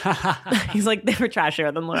trashy. He's like, they were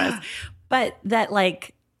trashier than Lewis. But that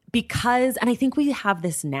like, because, and I think we have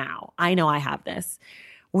this now, I know I have this,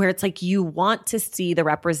 where it's like you want to see the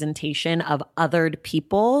representation of othered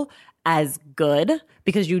people as good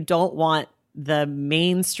because you don't want the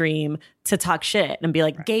mainstream to talk shit and be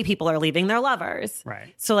like, gay people are leaving their lovers.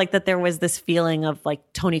 Right. So like that there was this feeling of like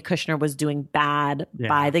Tony Kushner was doing bad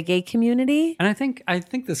by the gay community. And I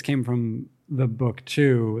think this came from the book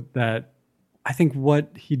too, that I think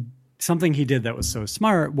something he did that was so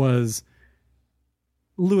smart was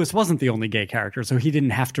Lewis wasn't the only gay character, so he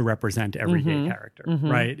didn't have to represent every gay character,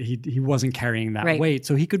 right? He wasn't carrying that weight,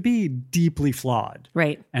 so he could be deeply flawed,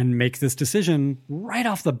 right? And make this decision right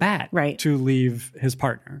off the bat, right, to leave his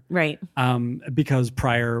partner, right? Because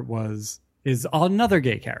Pryor is another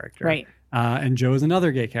gay character, right? And Joe is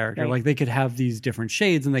another gay character. Right. Like they could have these different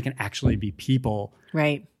shades, and they can actually be people,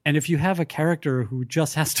 right? And if you have a character who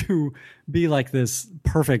just has to be like this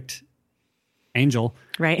perfect angel,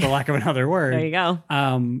 right, for lack of another word, there you go.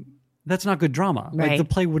 That's not good drama. Right. Like the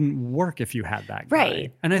play wouldn't work if you had that guy.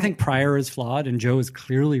 Right. And I think Pryor is flawed, and Joe is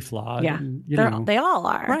clearly flawed. Yeah, and, they all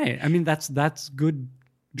are. Right. I mean, that's good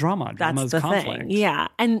drama. Drama's That's the conflict. thing. Yeah.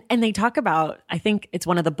 And they talk about, I think it's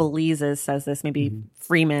one of the Belize's says this, maybe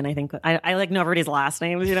Freeman, I think. I like know everybody's last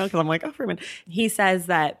names, because I'm like, oh, Freeman. He says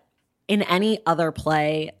that in any other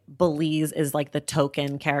play, Belize is like the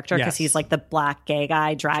token character because he's like the black gay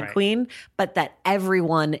guy, drag queen, but that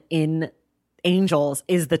everyone in Angels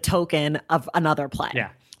is the token of another play. Yeah.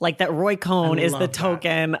 Like that Roy Cohn is the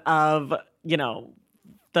token of,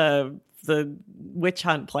 the witch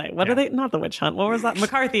hunt play. What are they? Not the witch hunt. What was that?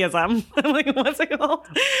 McCarthyism. Like, what's it called?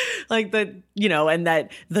 Like and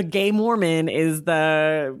that the gay Mormon is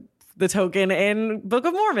the token in Book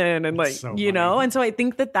of Mormon, and like, so and so I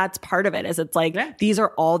think that that's part of it, is it's like, these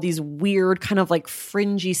are all these weird kind of like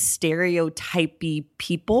fringy stereotypy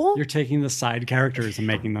people. You're taking the side characters and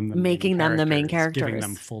making them the main characters, giving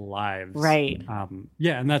them full lives. Right.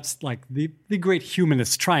 And that's like the great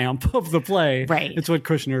humanist triumph of the play. Right. It's what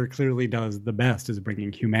Kushner clearly does the best, is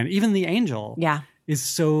bringing humanity. Even the angel. Yeah. Is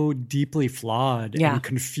so deeply flawed and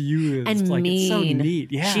confused and like, mean. It's so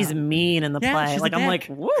neat. Yeah, she's mean in the play. Like I'm like,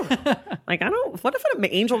 woo. Like what if an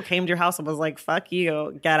angel came to your house and was like, "Fuck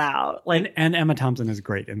you, get out." Like, and Emma Thompson is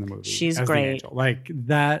great in the movie. She's as great. The angel. Like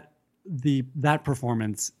that. That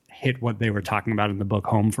performance hit what they were talking about in the book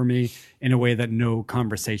home for me in a way that no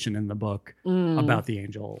conversation in the book about the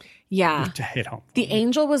angel to hit home. The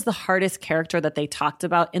angel was the hardest character that they talked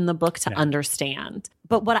about in the book to understand.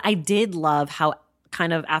 But what I did love, how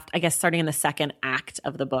kind of after, I guess, starting in the second act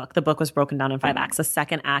of the book was broken down in 5 acts. The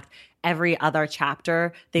second act, every other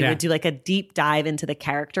chapter, they would do like a deep dive into the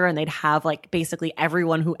character, and they'd have like basically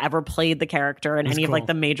everyone who ever played the character and any of like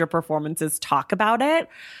the major performances talk about it.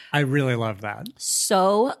 I really love that.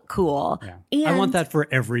 So cool. Yeah. And I want that for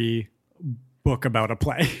every book about a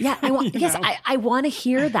play. Yeah, I want to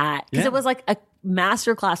hear that, because it was like a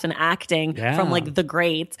masterclass in acting from like the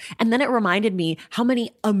greats. And then it reminded me how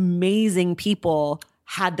many amazing people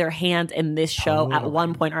had their hand in this show at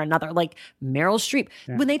one point or another. Like Meryl Streep,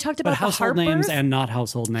 when they talked about the household Harpers, names and not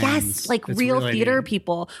household names. Yes, like it's real really theater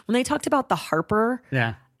people. When they talked about the Harper,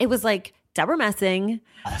 it was like Deborah Messing.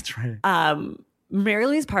 Oh, that's right. Mary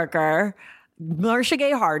Louise Parker, Marcia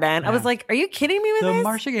Gay Harden. I was like, are you kidding me with this? The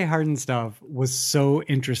Marcia Gay Harden stuff was so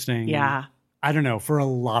interesting. Yeah. I don't know, for a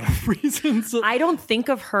lot of reasons. I don't think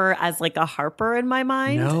of her as like a Harper in my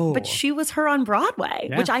mind, but she was her on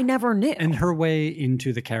Broadway, which I never knew. And her way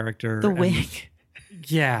into the character. The wig.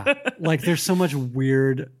 Yeah. Like there's so much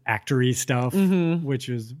weird actory stuff, which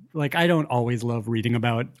is like, I don't always love reading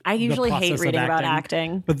about. I usually hate reading about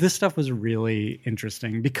acting. But this stuff was really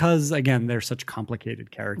interesting because, again, they're such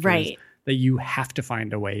complicated characters that you have to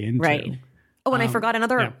find a way into. Right. Oh, and I forgot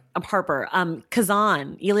another Harper.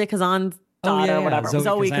 Kazan, Elia Kazan's daughter, or whatever.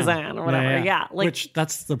 Zoe Kazan or whatever. Yeah. Like, which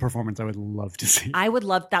that's the performance I would love to see. I would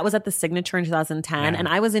love, that was at the Signature in 2010. And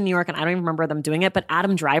I was in New York and I don't even remember them doing it, but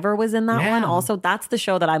Adam Driver was in that one. Also, that's the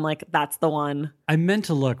show that I'm like, that's the one. I meant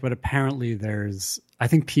to look, but apparently I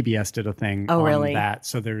think PBS did a thing on that.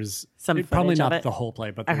 So there's probably not the whole play,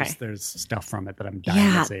 but there's stuff from it that I'm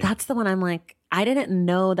dying to see. That's the one I'm like, I didn't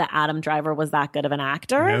know that Adam Driver was that good of an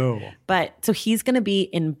actor. No. But so he's going to be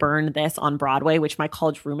in Burn This on Broadway, which my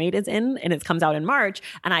college roommate is in, and it comes out in March.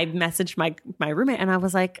 And I messaged my roommate and I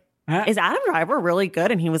was like, is Adam Driver really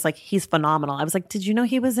good? And he was like, he's phenomenal. I was like, did you know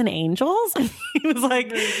he was in Angels? And he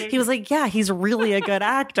was like, yeah, he's really a good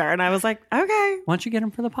actor. And I was like, okay. Why don't you get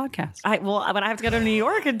him for the podcast? When I have to go to New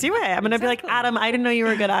York and do it, I'm going to be like, Adam, I didn't know you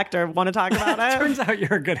were a good actor. Want to talk about it? Turns out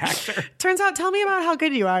you're a good actor. Tell me about how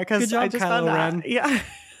good you are. Because I just found out. Yeah.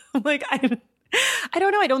 I'm like, I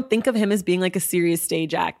don't know. I don't think of him as being like a serious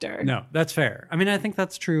stage actor. No, that's fair. I mean, I think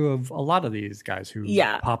that's true of a lot of these guys who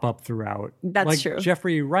pop up throughout. That's like true.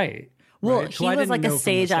 Jeffrey Wright. Well, right? he was like a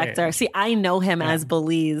stage actor. See, I know him as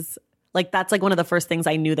Belize. Like, that's like one of the first things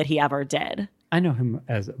I knew that he ever did. I know him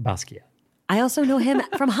as Basquiat. I also know him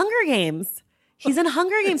from Hunger Games. He's in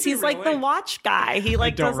Hunger Games. He's like the watch guy. He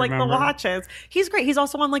like does like the watches. He's great. He's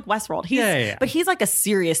also on like Westworld. But he's like a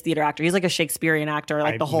serious theater actor. He's like a Shakespearean actor,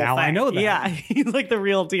 like the whole thing. I know that. Yeah, he's like the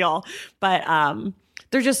real deal. But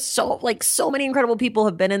there's just so many incredible people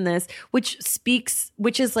have been in this, which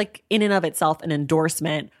is like in and of itself an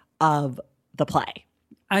endorsement of the play.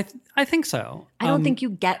 I think so. I don't think you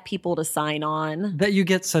get people to sign on that you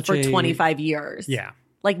get such for 25 years. Yeah.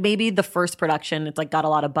 Like maybe the first production, it's like got a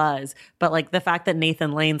lot of buzz, but like the fact that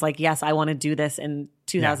Nathan Lane's like, yes, I want to do this in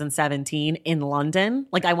 2017 in London.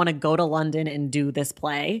 Like I want to go to London and do this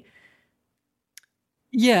play.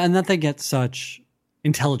 Yeah. And that they get such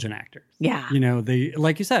intelligent actors. Yeah. You know, they,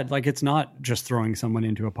 like you said, like it's not just throwing someone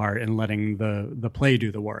into a part and letting the play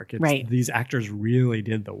do the work. It's, these actors really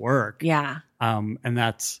did the work. Yeah. And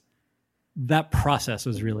that process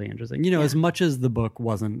was really interesting. You know, as much as the book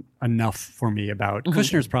wasn't enough for me about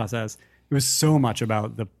Kushner's process, it was so much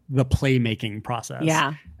about the playmaking process.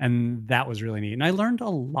 Yeah. And that was really neat. And I learned a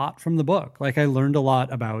lot from the book. Like I learned a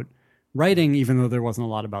lot about writing, even though there wasn't a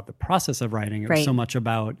lot about the process of writing. It was so much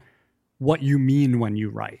about what you mean when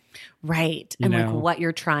you write. Right. And like what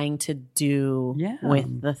you're trying to do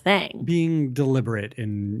with the thing. Being deliberate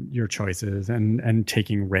in your choices and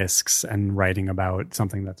taking risks and writing about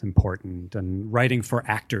something that's important and writing for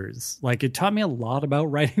actors. Like it taught me a lot about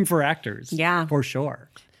writing for actors. Yeah. For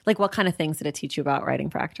sure. Like what kind of things did it teach you about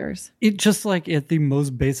writing for actors? It just like at the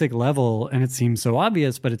most basic level, and it seems so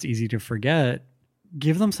obvious, but it's easy to forget,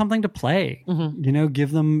 give them something to play. You know,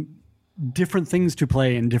 give them different things to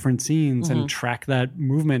play in different scenes and track that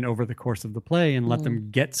movement over the course of the play and let them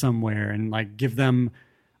get somewhere and like give them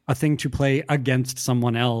a thing to play against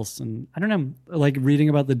someone else. And I don't know, like reading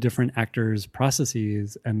about the different actors'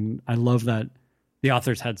 processes. And I love that the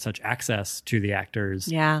authors had such access to the actors.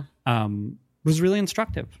 Yeah. Was really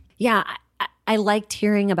instructive. Yeah. I liked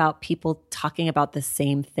hearing about people talking about the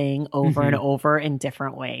same thing over and over in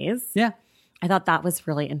different ways. Yeah. I thought that was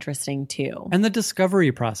really interesting too. And the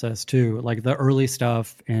discovery process too, like the early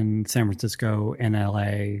stuff in San Francisco and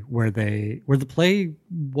LA where the play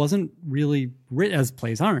wasn't really written, as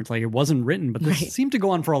plays aren't, like it wasn't written, but this seemed to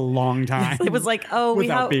go on for a long time. Yes, it was like,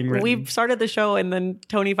 we started the show and then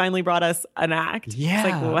Tony finally brought us an act. Yeah.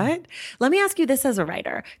 It's like, what? Let me ask you this as a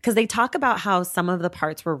writer, because they talk about how some of the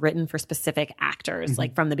parts were written for specific actors,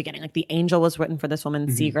 like from the beginning. Like the Angel was written for this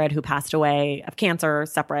woman, Sigrid, who passed away of cancer,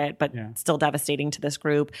 separate, but still devastating to this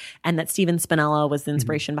group, and that Stephen Spinella was the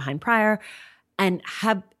inspiration behind Pryor. And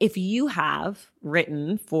if you have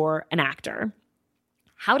written for an actor,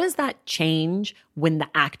 how does that change when the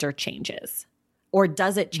actor changes? Or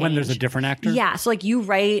does it change? When there's a different actor? Yeah. So like you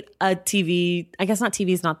write a TV, I guess not TV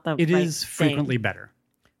is not the It right is frequently thing. better.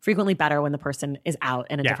 Frequently better when the person is out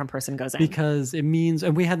and a different person goes in. Because it means,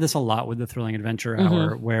 and we had this a lot with the Thrilling Adventure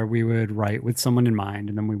Hour, where we would write with someone in mind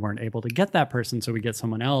and then we weren't able to get that person, so we get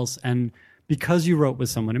someone else. And because you wrote with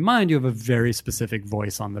someone in mind, you have a very specific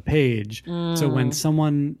voice on the page. So when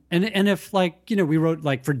someone, and if like, you know, we wrote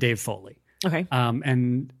like for Dave Foley. Okay.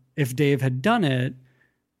 And if Dave had done it,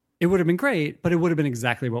 it would have been great, but it would have been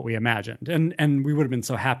exactly what we imagined. And we would have been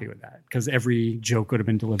so happy with that because every joke would have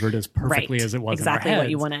been delivered as perfectly as it was exactly in our what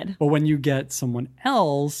heads. you wanted. But when you get someone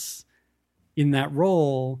else in that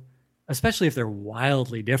role, especially if they're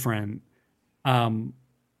wildly different,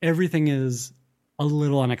 everything is a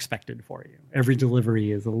little unexpected for you. Every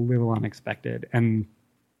delivery is a little unexpected, and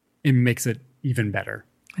it makes it even better.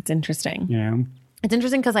 That's interesting. Yeah. It's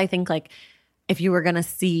interesting because I think like if you were going to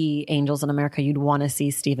see Angels in America, you'd want to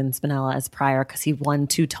see Stephen Spinella as Pryor because he won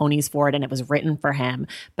 2 Tonys for it and it was written for him.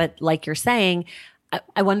 But like you're saying,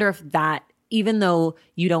 I wonder if that, even though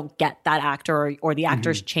you don't get that actor or the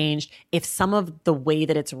actor's changed, if some of the way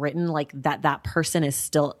that it's written, like that person is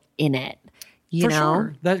still in it. You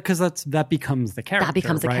know? Sure. Because that becomes the character. That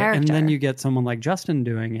becomes the right? character. And then you get someone like Justin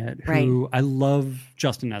doing it, who I love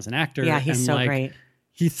Justin as an actor. Yeah, he's and so like, great.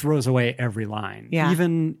 He throws away every line. Yeah.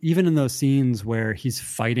 Even in those scenes where he's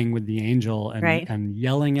fighting with the angel and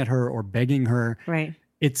yelling at her or begging her. Right.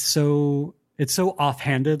 It's so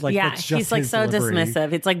offhanded. Like it's just he's like so delivery.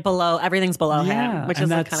 dismissive. It's like everything's below him, which is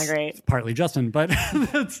like kind of great. Partly Justin, but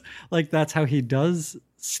that's how he does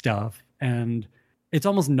stuff, and it's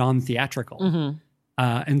almost non-theatrical.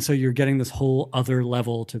 And so you're getting this whole other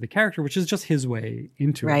level to the character, which is just his way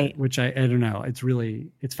into it, which I don't know.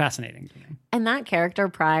 It's fascinating to me. And that character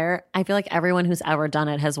Pryor, I feel like everyone who's ever done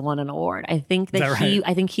it has won an award. I think that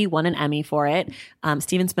he won an Emmy for it.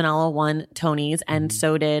 Steven Spinella won Tonys, and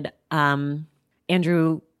so did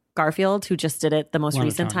Andrew Garfield, who just did it the most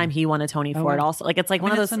recent time. He won a Tony for it also. Like, it's like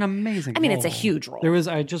one of those. It's an amazing role. It's a huge role.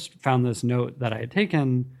 I just found this note that I had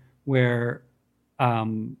taken where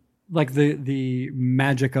like the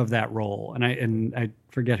magic of that role, and I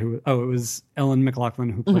forget who. It was Ellen McLaughlin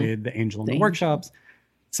who played the angel in the workshops.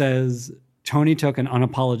 Says Tony took an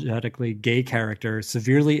unapologetically gay character,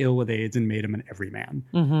 severely ill with AIDS, and made him an everyman.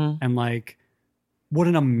 And like, what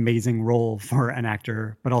an amazing role for an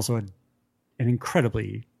actor, but also an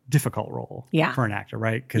incredibly difficult role for an actor,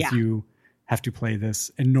 right? Because you have to play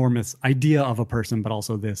this enormous idea of a person, but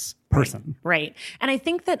also this person. Right. And I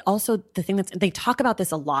think that also the thing they talk about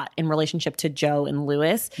this a lot in relationship to Joe and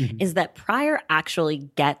Lewis is that Pryor actually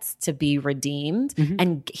gets to be redeemed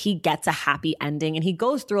and he gets a happy ending, and he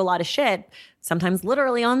goes through a lot of shit, sometimes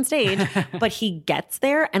literally on stage, but he gets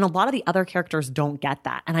there. And a lot of the other characters don't get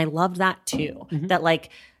that. And I love that too,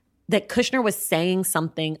 that Kushner was saying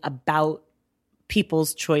something about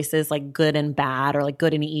people's choices, like good and bad, or like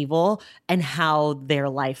good and evil, and how their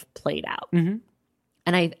life played out. And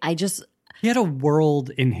I just... He had a world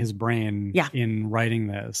in his brain in writing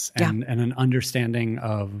this, and an understanding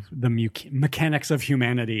of the mechanics of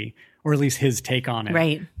humanity, or at least his take on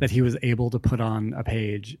it, that he was able to put on a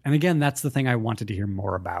page. And again, that's the thing I wanted to hear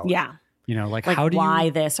more about. Yeah. You know, like how do why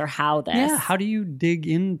you, this or how this? Yeah, how do you dig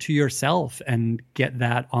into yourself and get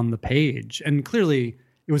that on the page? And clearly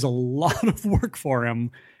it was a lot of work for him,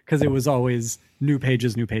 because it was always new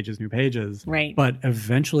pages. Right. But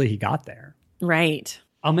eventually he got there. Right.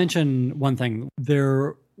 I'll mention one thing.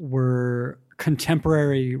 There were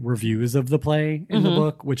contemporary reviews of the play in the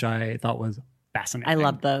book, which I thought was fascinating. I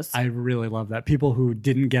love those. I really love that. People who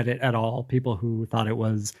didn't get it at all, people who thought it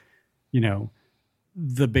was, you know,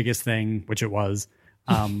 the biggest thing, which it was.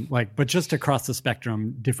 But just across the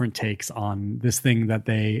spectrum, different takes on this thing that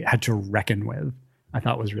they had to reckon with, I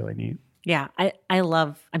thought was really neat. Yeah, I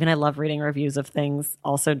love reading reviews of things.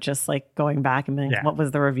 Also, just like going back and being, what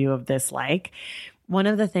was the review of this like? One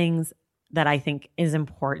of the things that I think is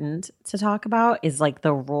important to talk about is like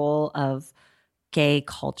the role of gay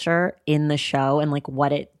culture in the show and like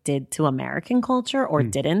what it did to American culture or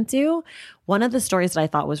didn't do. One of the stories that I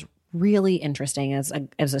thought was really interesting as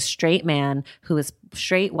a straight man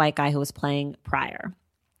straight white guy who was playing Pryor.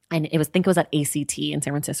 And I think it was at ACT in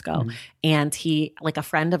San Francisco. And he, like a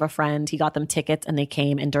friend of a friend, he got them tickets and they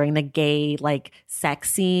came. And during the gay like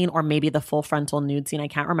sex scene, or maybe the full frontal nude scene, I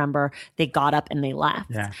can't remember, they got up and they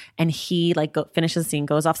left. Yeah. And he like finishes the scene,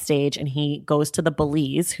 goes off stage, and he goes to the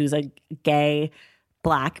Belize, who's a gay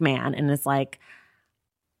black man, and is like,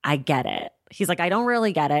 I get it. He's like, I don't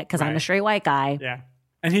really get it because I'm a straight white guy. Yeah.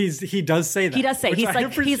 And he does say that. He does say,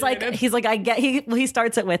 he's like, I get, he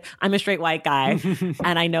starts it with, I'm a straight white guy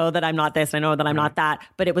and I know that I'm not this, and I know that I'm not that.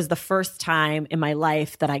 But it was the first time in my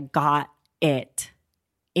life that I got it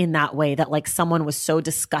in that way, that like someone was so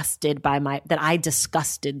disgusted that I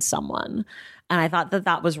disgusted someone. And I thought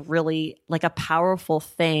that was really like a powerful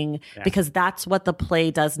thing, because that's what the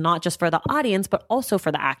play does, not just for the audience, but also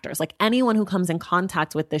for the actors. Like anyone who comes in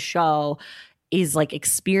contact with the show is like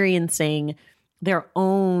experiencing their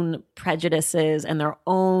own prejudices and their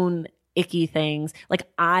own icky things.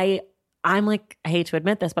 Like I'm like, I hate to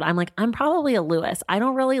admit this, but I'm probably a Lewis. I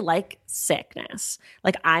don't really like sickness.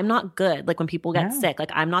 Like I'm not good. Like when people get sick, like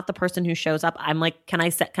I'm not the person who shows up. I'm like, can I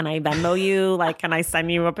Venmo you? Like, can I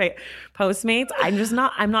send you a Postmates?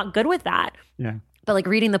 I'm not good with that. Yeah. But like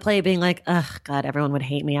reading the play, being like, ugh, God, everyone would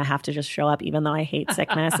hate me. I have to just show up, even though I hate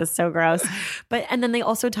sickness. It's so gross. And then they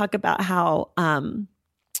also talk about how,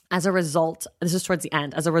 as a result, this is towards the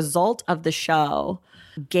end, as a result of the show,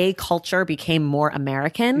 gay culture became more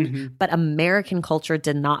American, but American culture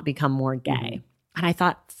did not become more gay. And I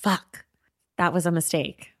thought, fuck, that was a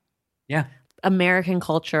mistake. Yeah. American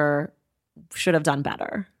culture should have done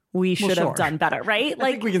better. We should have done better, right? Like,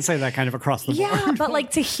 I think we can say that kind of across the board. Yeah, but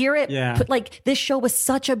like to hear it, like this show was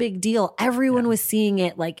such a big deal. Everyone was seeing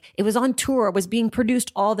it. Like it was on tour. It was being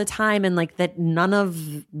produced all the time. And like that none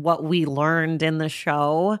of what we learned in the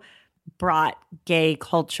show brought gay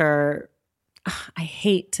culture. I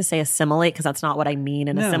hate to say assimilate, because that's not what I mean.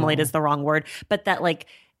 And assimilate is the wrong word. But that like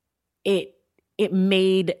it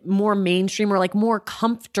made more mainstream, or like more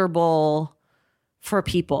comfortable for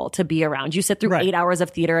people to be around. You sit through 8 hours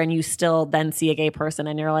of theater and you still then see a gay person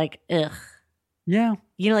and you're like, ugh. Yeah.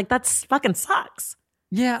 You know, like that's fucking sucks.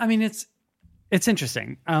 Yeah. I mean, it's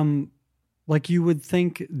interesting. like you would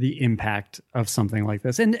think the impact of something like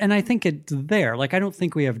this, and I think it's there. Like I don't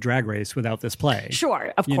think we have Drag Race without this play.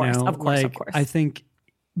 Sure, of course, of course, like, of course. I think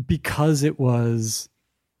because it was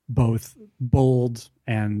both bold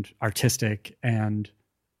and artistic and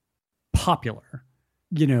popular,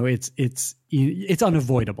 it's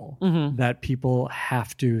unavoidable that people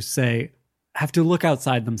have to look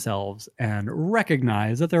outside themselves and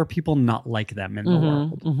recognize that there are people not like them in the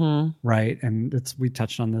world, right? And we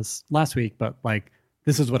touched on this last week, but like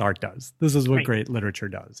this is what art does. This is what great literature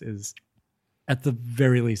does. Is at the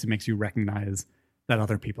very least, it makes you recognize that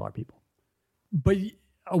other people are people. But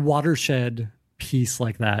a watershed piece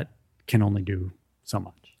like that can only do so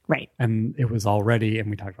much. Right. And it was already, and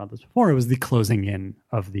we talked about this before, it was the closing in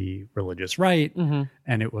of the religious right.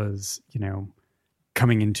 And it was,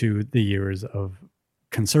 coming into the years of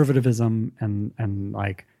conservatism and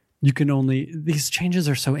like these changes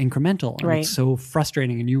are so incremental and it's so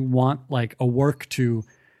frustrating, and you want like a work to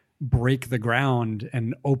break the ground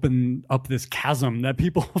and open up this chasm that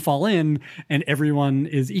people fall in and everyone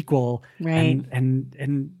is equal. Right.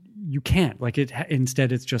 And you can't, like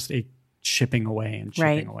instead it's just a chipping away and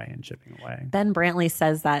chipping away and chipping away. Ben Brantley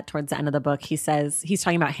says that towards the end of the book. He says, he's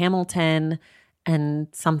talking about Hamilton and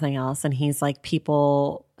something else, and he's like,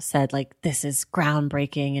 people said like, this is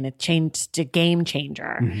groundbreaking and it changed a game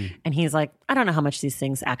changer. And he's like, I don't know how much these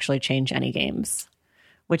things actually change any games.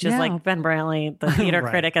 Which is like Ben Brantley, the theater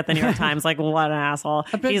critic at the New York Times, like what an asshole.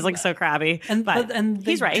 He's like so crabby. And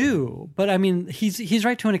he's right. But I mean, he's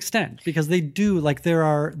right to an extent, because they do, like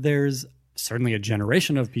there's certainly a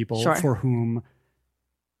generation of people for whom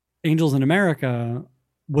Angels in America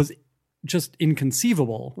was just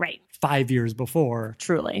inconceivable 5 years before.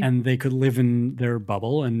 Truly. And they could live in their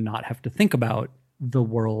bubble and not have to think about the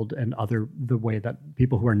world and the way that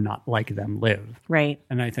people who are not like them live. Right.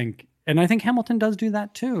 And I think Hamilton does do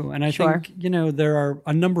that too. And I think, there are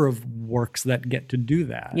a number of works that get to do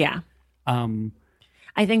that. Yeah.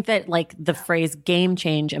 I think that like the phrase game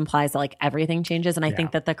change implies that like everything changes. And I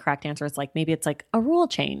think that the correct answer is like, maybe it's like a rule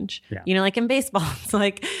change, like in baseball, it's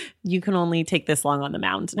like you can only take this long on the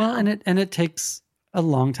mound now. Well, and it takes a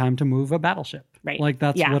long time to move a battleship. Right. Like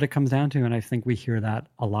that's what it comes down to. And I think we hear that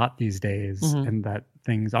a lot these days, and that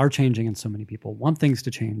things are changing and so many people want things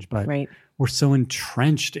to change, but we're so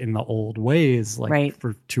entrenched in the old ways, like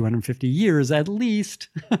for 250 years at least,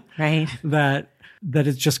 that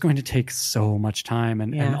it's just going to take so much time.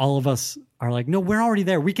 And all of us are like, no, we're already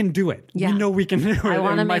there. We can do it. We know we can do it. I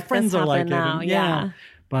want to my make friends this are like now. it.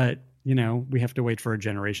 But, we have to wait for a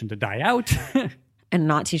generation to die out. And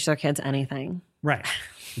not teach their kids anything. Right.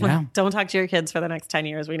 Like, don't talk to your kids for the next 10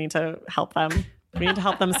 years. We need to help them. We need to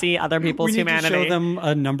help them see other people's humanity. We need to show them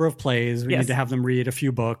a number of plays. We need to have them read a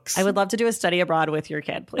few books. I would love to do a study abroad with your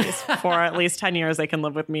kid, please. For at least 10 years, they can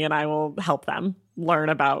live with me and I will help them learn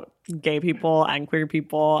about gay people and queer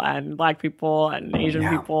people and Black people and Asian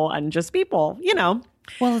people and just people,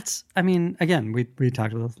 Well, again, we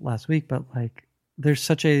talked about this last week, but like there's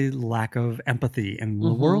such a lack of empathy in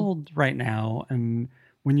the world right now. And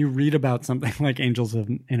when you read about something like Angels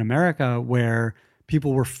in America, where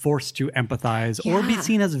people were forced to empathize or be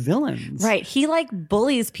seen as villains. Right. He like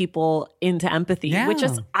bullies people into empathy, which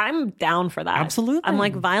is, I'm down for that. Absolutely. I'm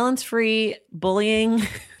like violence-free bullying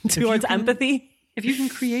towards empathy. If you can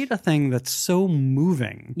create a thing that's so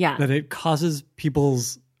moving that it causes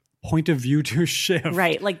people's point of view to shift.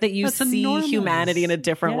 Right. Like that you see enormous. Humanity in a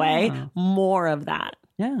different way. More of that.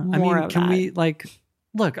 Yeah. Can we like,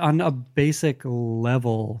 look, on a basic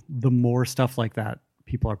level, the more stuff like that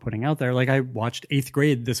people are putting out there. Like I watched 8th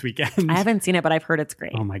Grade this weekend. I haven't seen it, but I've heard it's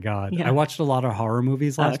great. Oh my God. Yeah. I watched a lot of horror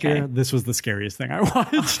movies last year. This was the scariest thing I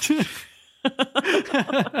watched.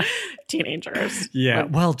 Teenagers. Yeah.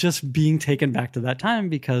 Well, just being taken back to that time,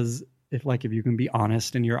 because if you can be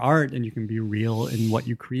honest in your art and you can be real in what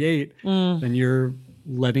you create, then you're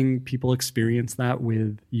letting people experience that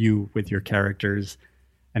with your characters.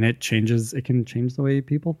 And it can change the way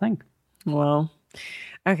people think. Well,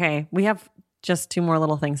 okay. We have just 2 more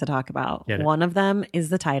little things to talk about. One of them is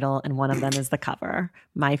the title and one of them is the cover.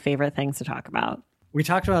 My favorite things to talk about. We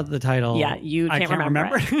talked about the title. Yeah, I can't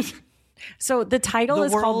remember it. So the title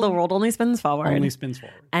is called The World Only Spins Forward. Only Spins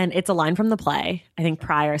Forward. And it's a line from the play. I think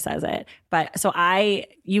Pryor says it. But so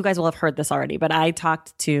you guys will have heard this already, but I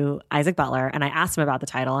talked to Isaac Butler and I asked him about the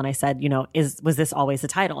title and I said, was this always the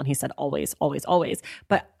title? And he said, always, always, always.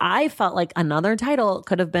 But I felt like another title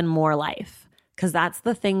could have been More Life, because that's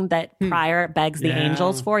the thing that Pryor begs the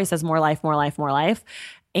angels for. He says, more life, more life, more life.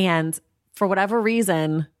 And for whatever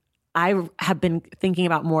reason, I have been thinking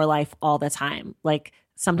about more life all the time. Like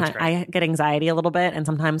sometimes I get anxiety a little bit. And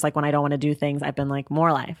sometimes like when I don't want to do things, I've been like,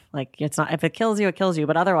 more life. Like it's not, if it kills you, it kills you.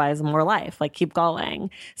 But otherwise, more life. Like keep going.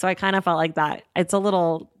 So I kind of felt like that. It's a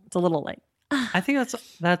little like. I think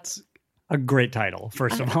that's a great title,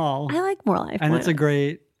 first of all. I like more life. And it's a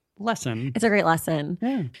great lesson. It's a great lesson.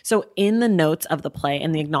 Yeah. So in the notes of the play,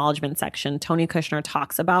 in the acknowledgement section, Tony Kushner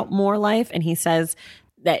talks about more life, and he says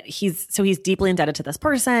that he's deeply indebted to this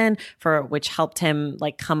person for which helped him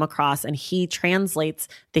like come across, and he translates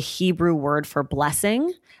the Hebrew word for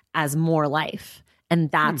blessing as more life.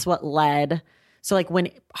 And that's what led. So like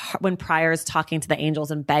when Pryor's talking to the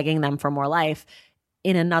angels and begging them for more life,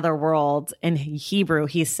 in another world in Hebrew,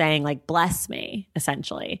 he's saying like, bless me,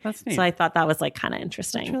 essentially. That's neat. So I thought that was like kind of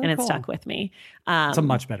interesting, really and it cool. stuck with me. It's a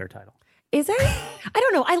much better title. Is it? I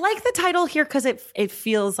don't know. I like the title here because it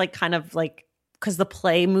feels like kind of like, because the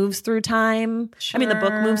play moves through time. Sure. I mean, the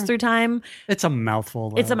book moves through time. It's a mouthful,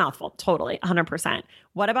 though. It's a mouthful. Totally. 100%.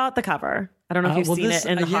 What about the cover? I don't know if you've seen it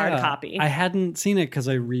in the hard copy. I hadn't seen it because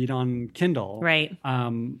I read on Kindle. Right.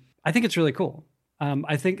 I think it's really cool.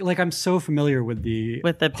 I think like I'm so familiar with the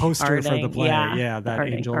poster arting, for the play. yeah, That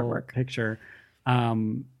arting, angel artwork. picture.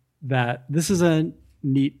 That this is a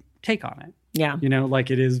neat take on it. Yeah. You know,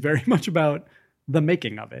 like it is very much about the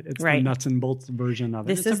making of it. It's Right. the nuts and bolts version of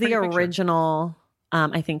it. This is the original,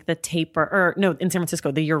 I think in San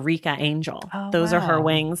Francisco, the Eureka Angel. Oh, Those are her wow.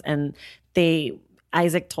 wings. And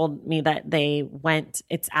Isaac told me that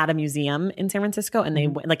it's at a museum in San Francisco, and they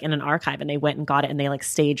went like in an archive, and they went and got it, and they like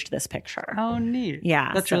staged this picture. Oh, neat.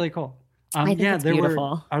 Yeah, That's so- really cool. I think it's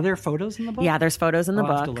beautiful. Are there photos in the book? Yeah, there's photos in the I'll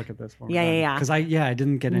book. have to look at this one. Yeah. Because I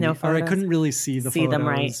didn't get any, No or I photos. couldn't really see photos. them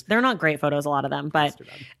right. They're not great photos, a lot of them, but too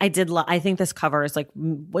bad. I did. I think this cover is like,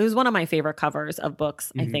 it was one of my favorite covers of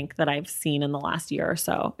books. I think that I've seen in the last year or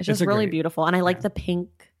so. It's just really beautiful, and I like the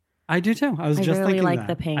pink. I do too. I was just really thinking like that.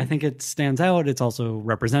 the pink. I think it stands out. It's also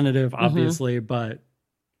representative, obviously, but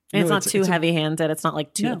And it's not too heavy-handed. It's not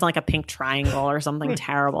like it's not like a pink triangle or something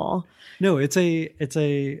terrible. No, it's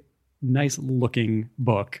a nice looking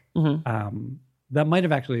book. That might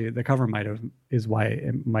have actually, the cover is why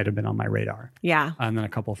it might have been on my radar. Yeah. And then a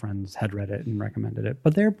couple friends had read it and recommended it,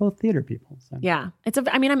 but they're both theater people. So. Yeah.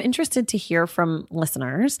 I'm interested to hear from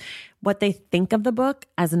listeners what they think of the book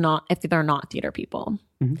if they're not theater people.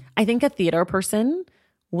 I think a theater person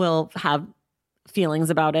will have feelings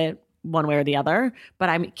about it one way or the other, but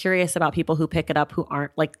I'm curious about people who pick it up who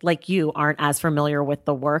aren't like you aren't as familiar with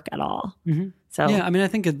the work at all. So yeah, I mean, I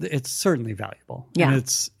think it's certainly valuable. Yeah. And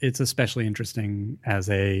it's especially interesting as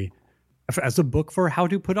a book for how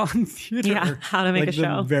to put on theater. Yeah, how to make a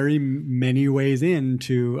show. The very many ways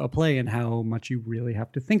into a play and how much you really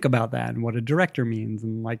have to think about that and what a director means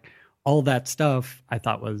and like all that stuff I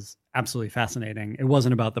thought was absolutely fascinating. It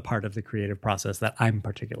wasn't about the part of the creative process that I'm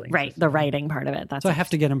particularly right, the writing part of it. So I have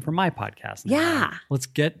to get him for my podcast now. Yeah. Let's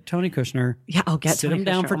get Tony Kushner. Yeah, I'll sit him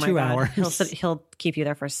down for 2 hours. He'll keep you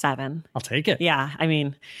there for 7. I'll take it. Yeah, I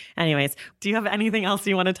mean, anyways, do you have anything else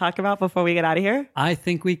you want to talk about before we get out of here? I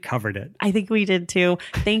think we covered it. I think we did too.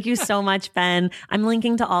 Thank you so much, Ben. I'm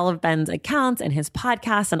linking to all of Ben's accounts and his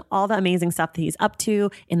podcast and all the amazing stuff that he's up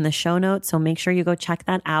to in the show notes. So make sure you go check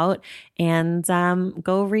that out and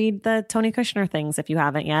go read the Tony Kushner things if you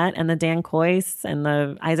haven't yet, and the Dan Coyce and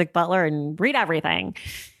the Isaac Butler, and read everything.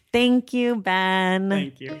 Thank you, Ben.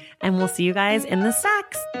 Thank you. And we'll see you guys in the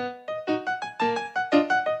stacks.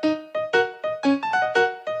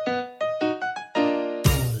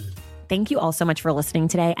 Thank you all so much for listening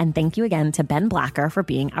today. And thank you again to Ben Blacker for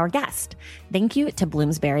being our guest. Thank you to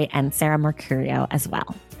Bloomsbury and Sarah Mercurio as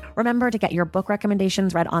well. Remember to get your book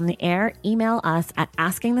recommendations read on the air. Email us at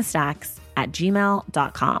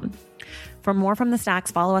askingthestacks@gmail.com. For more from The Stacks,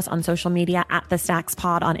 follow us on social media at The Stacks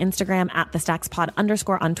Pod on Instagram, at The Stacks Pod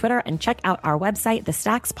 _ on Twitter, and check out our website,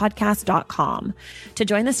 thestackspodcast.com. To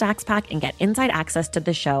join The Stacks Pack and get inside access to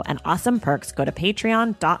the show and awesome perks, go to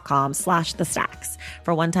patreon.com/thestacks.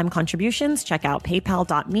 For one-time contributions, check out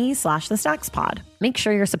paypal.me/thestackspod. Make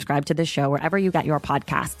sure you're subscribed to this show wherever you get your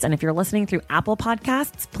podcasts. And if you're listening through Apple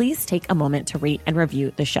Podcasts, please take a moment to rate and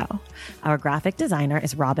review the show. Our graphic designer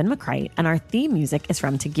is Robin McCrite, and our theme music is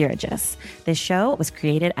from Tegirigis. This show was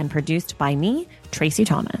created and produced by me, Tracy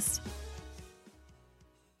Thomas.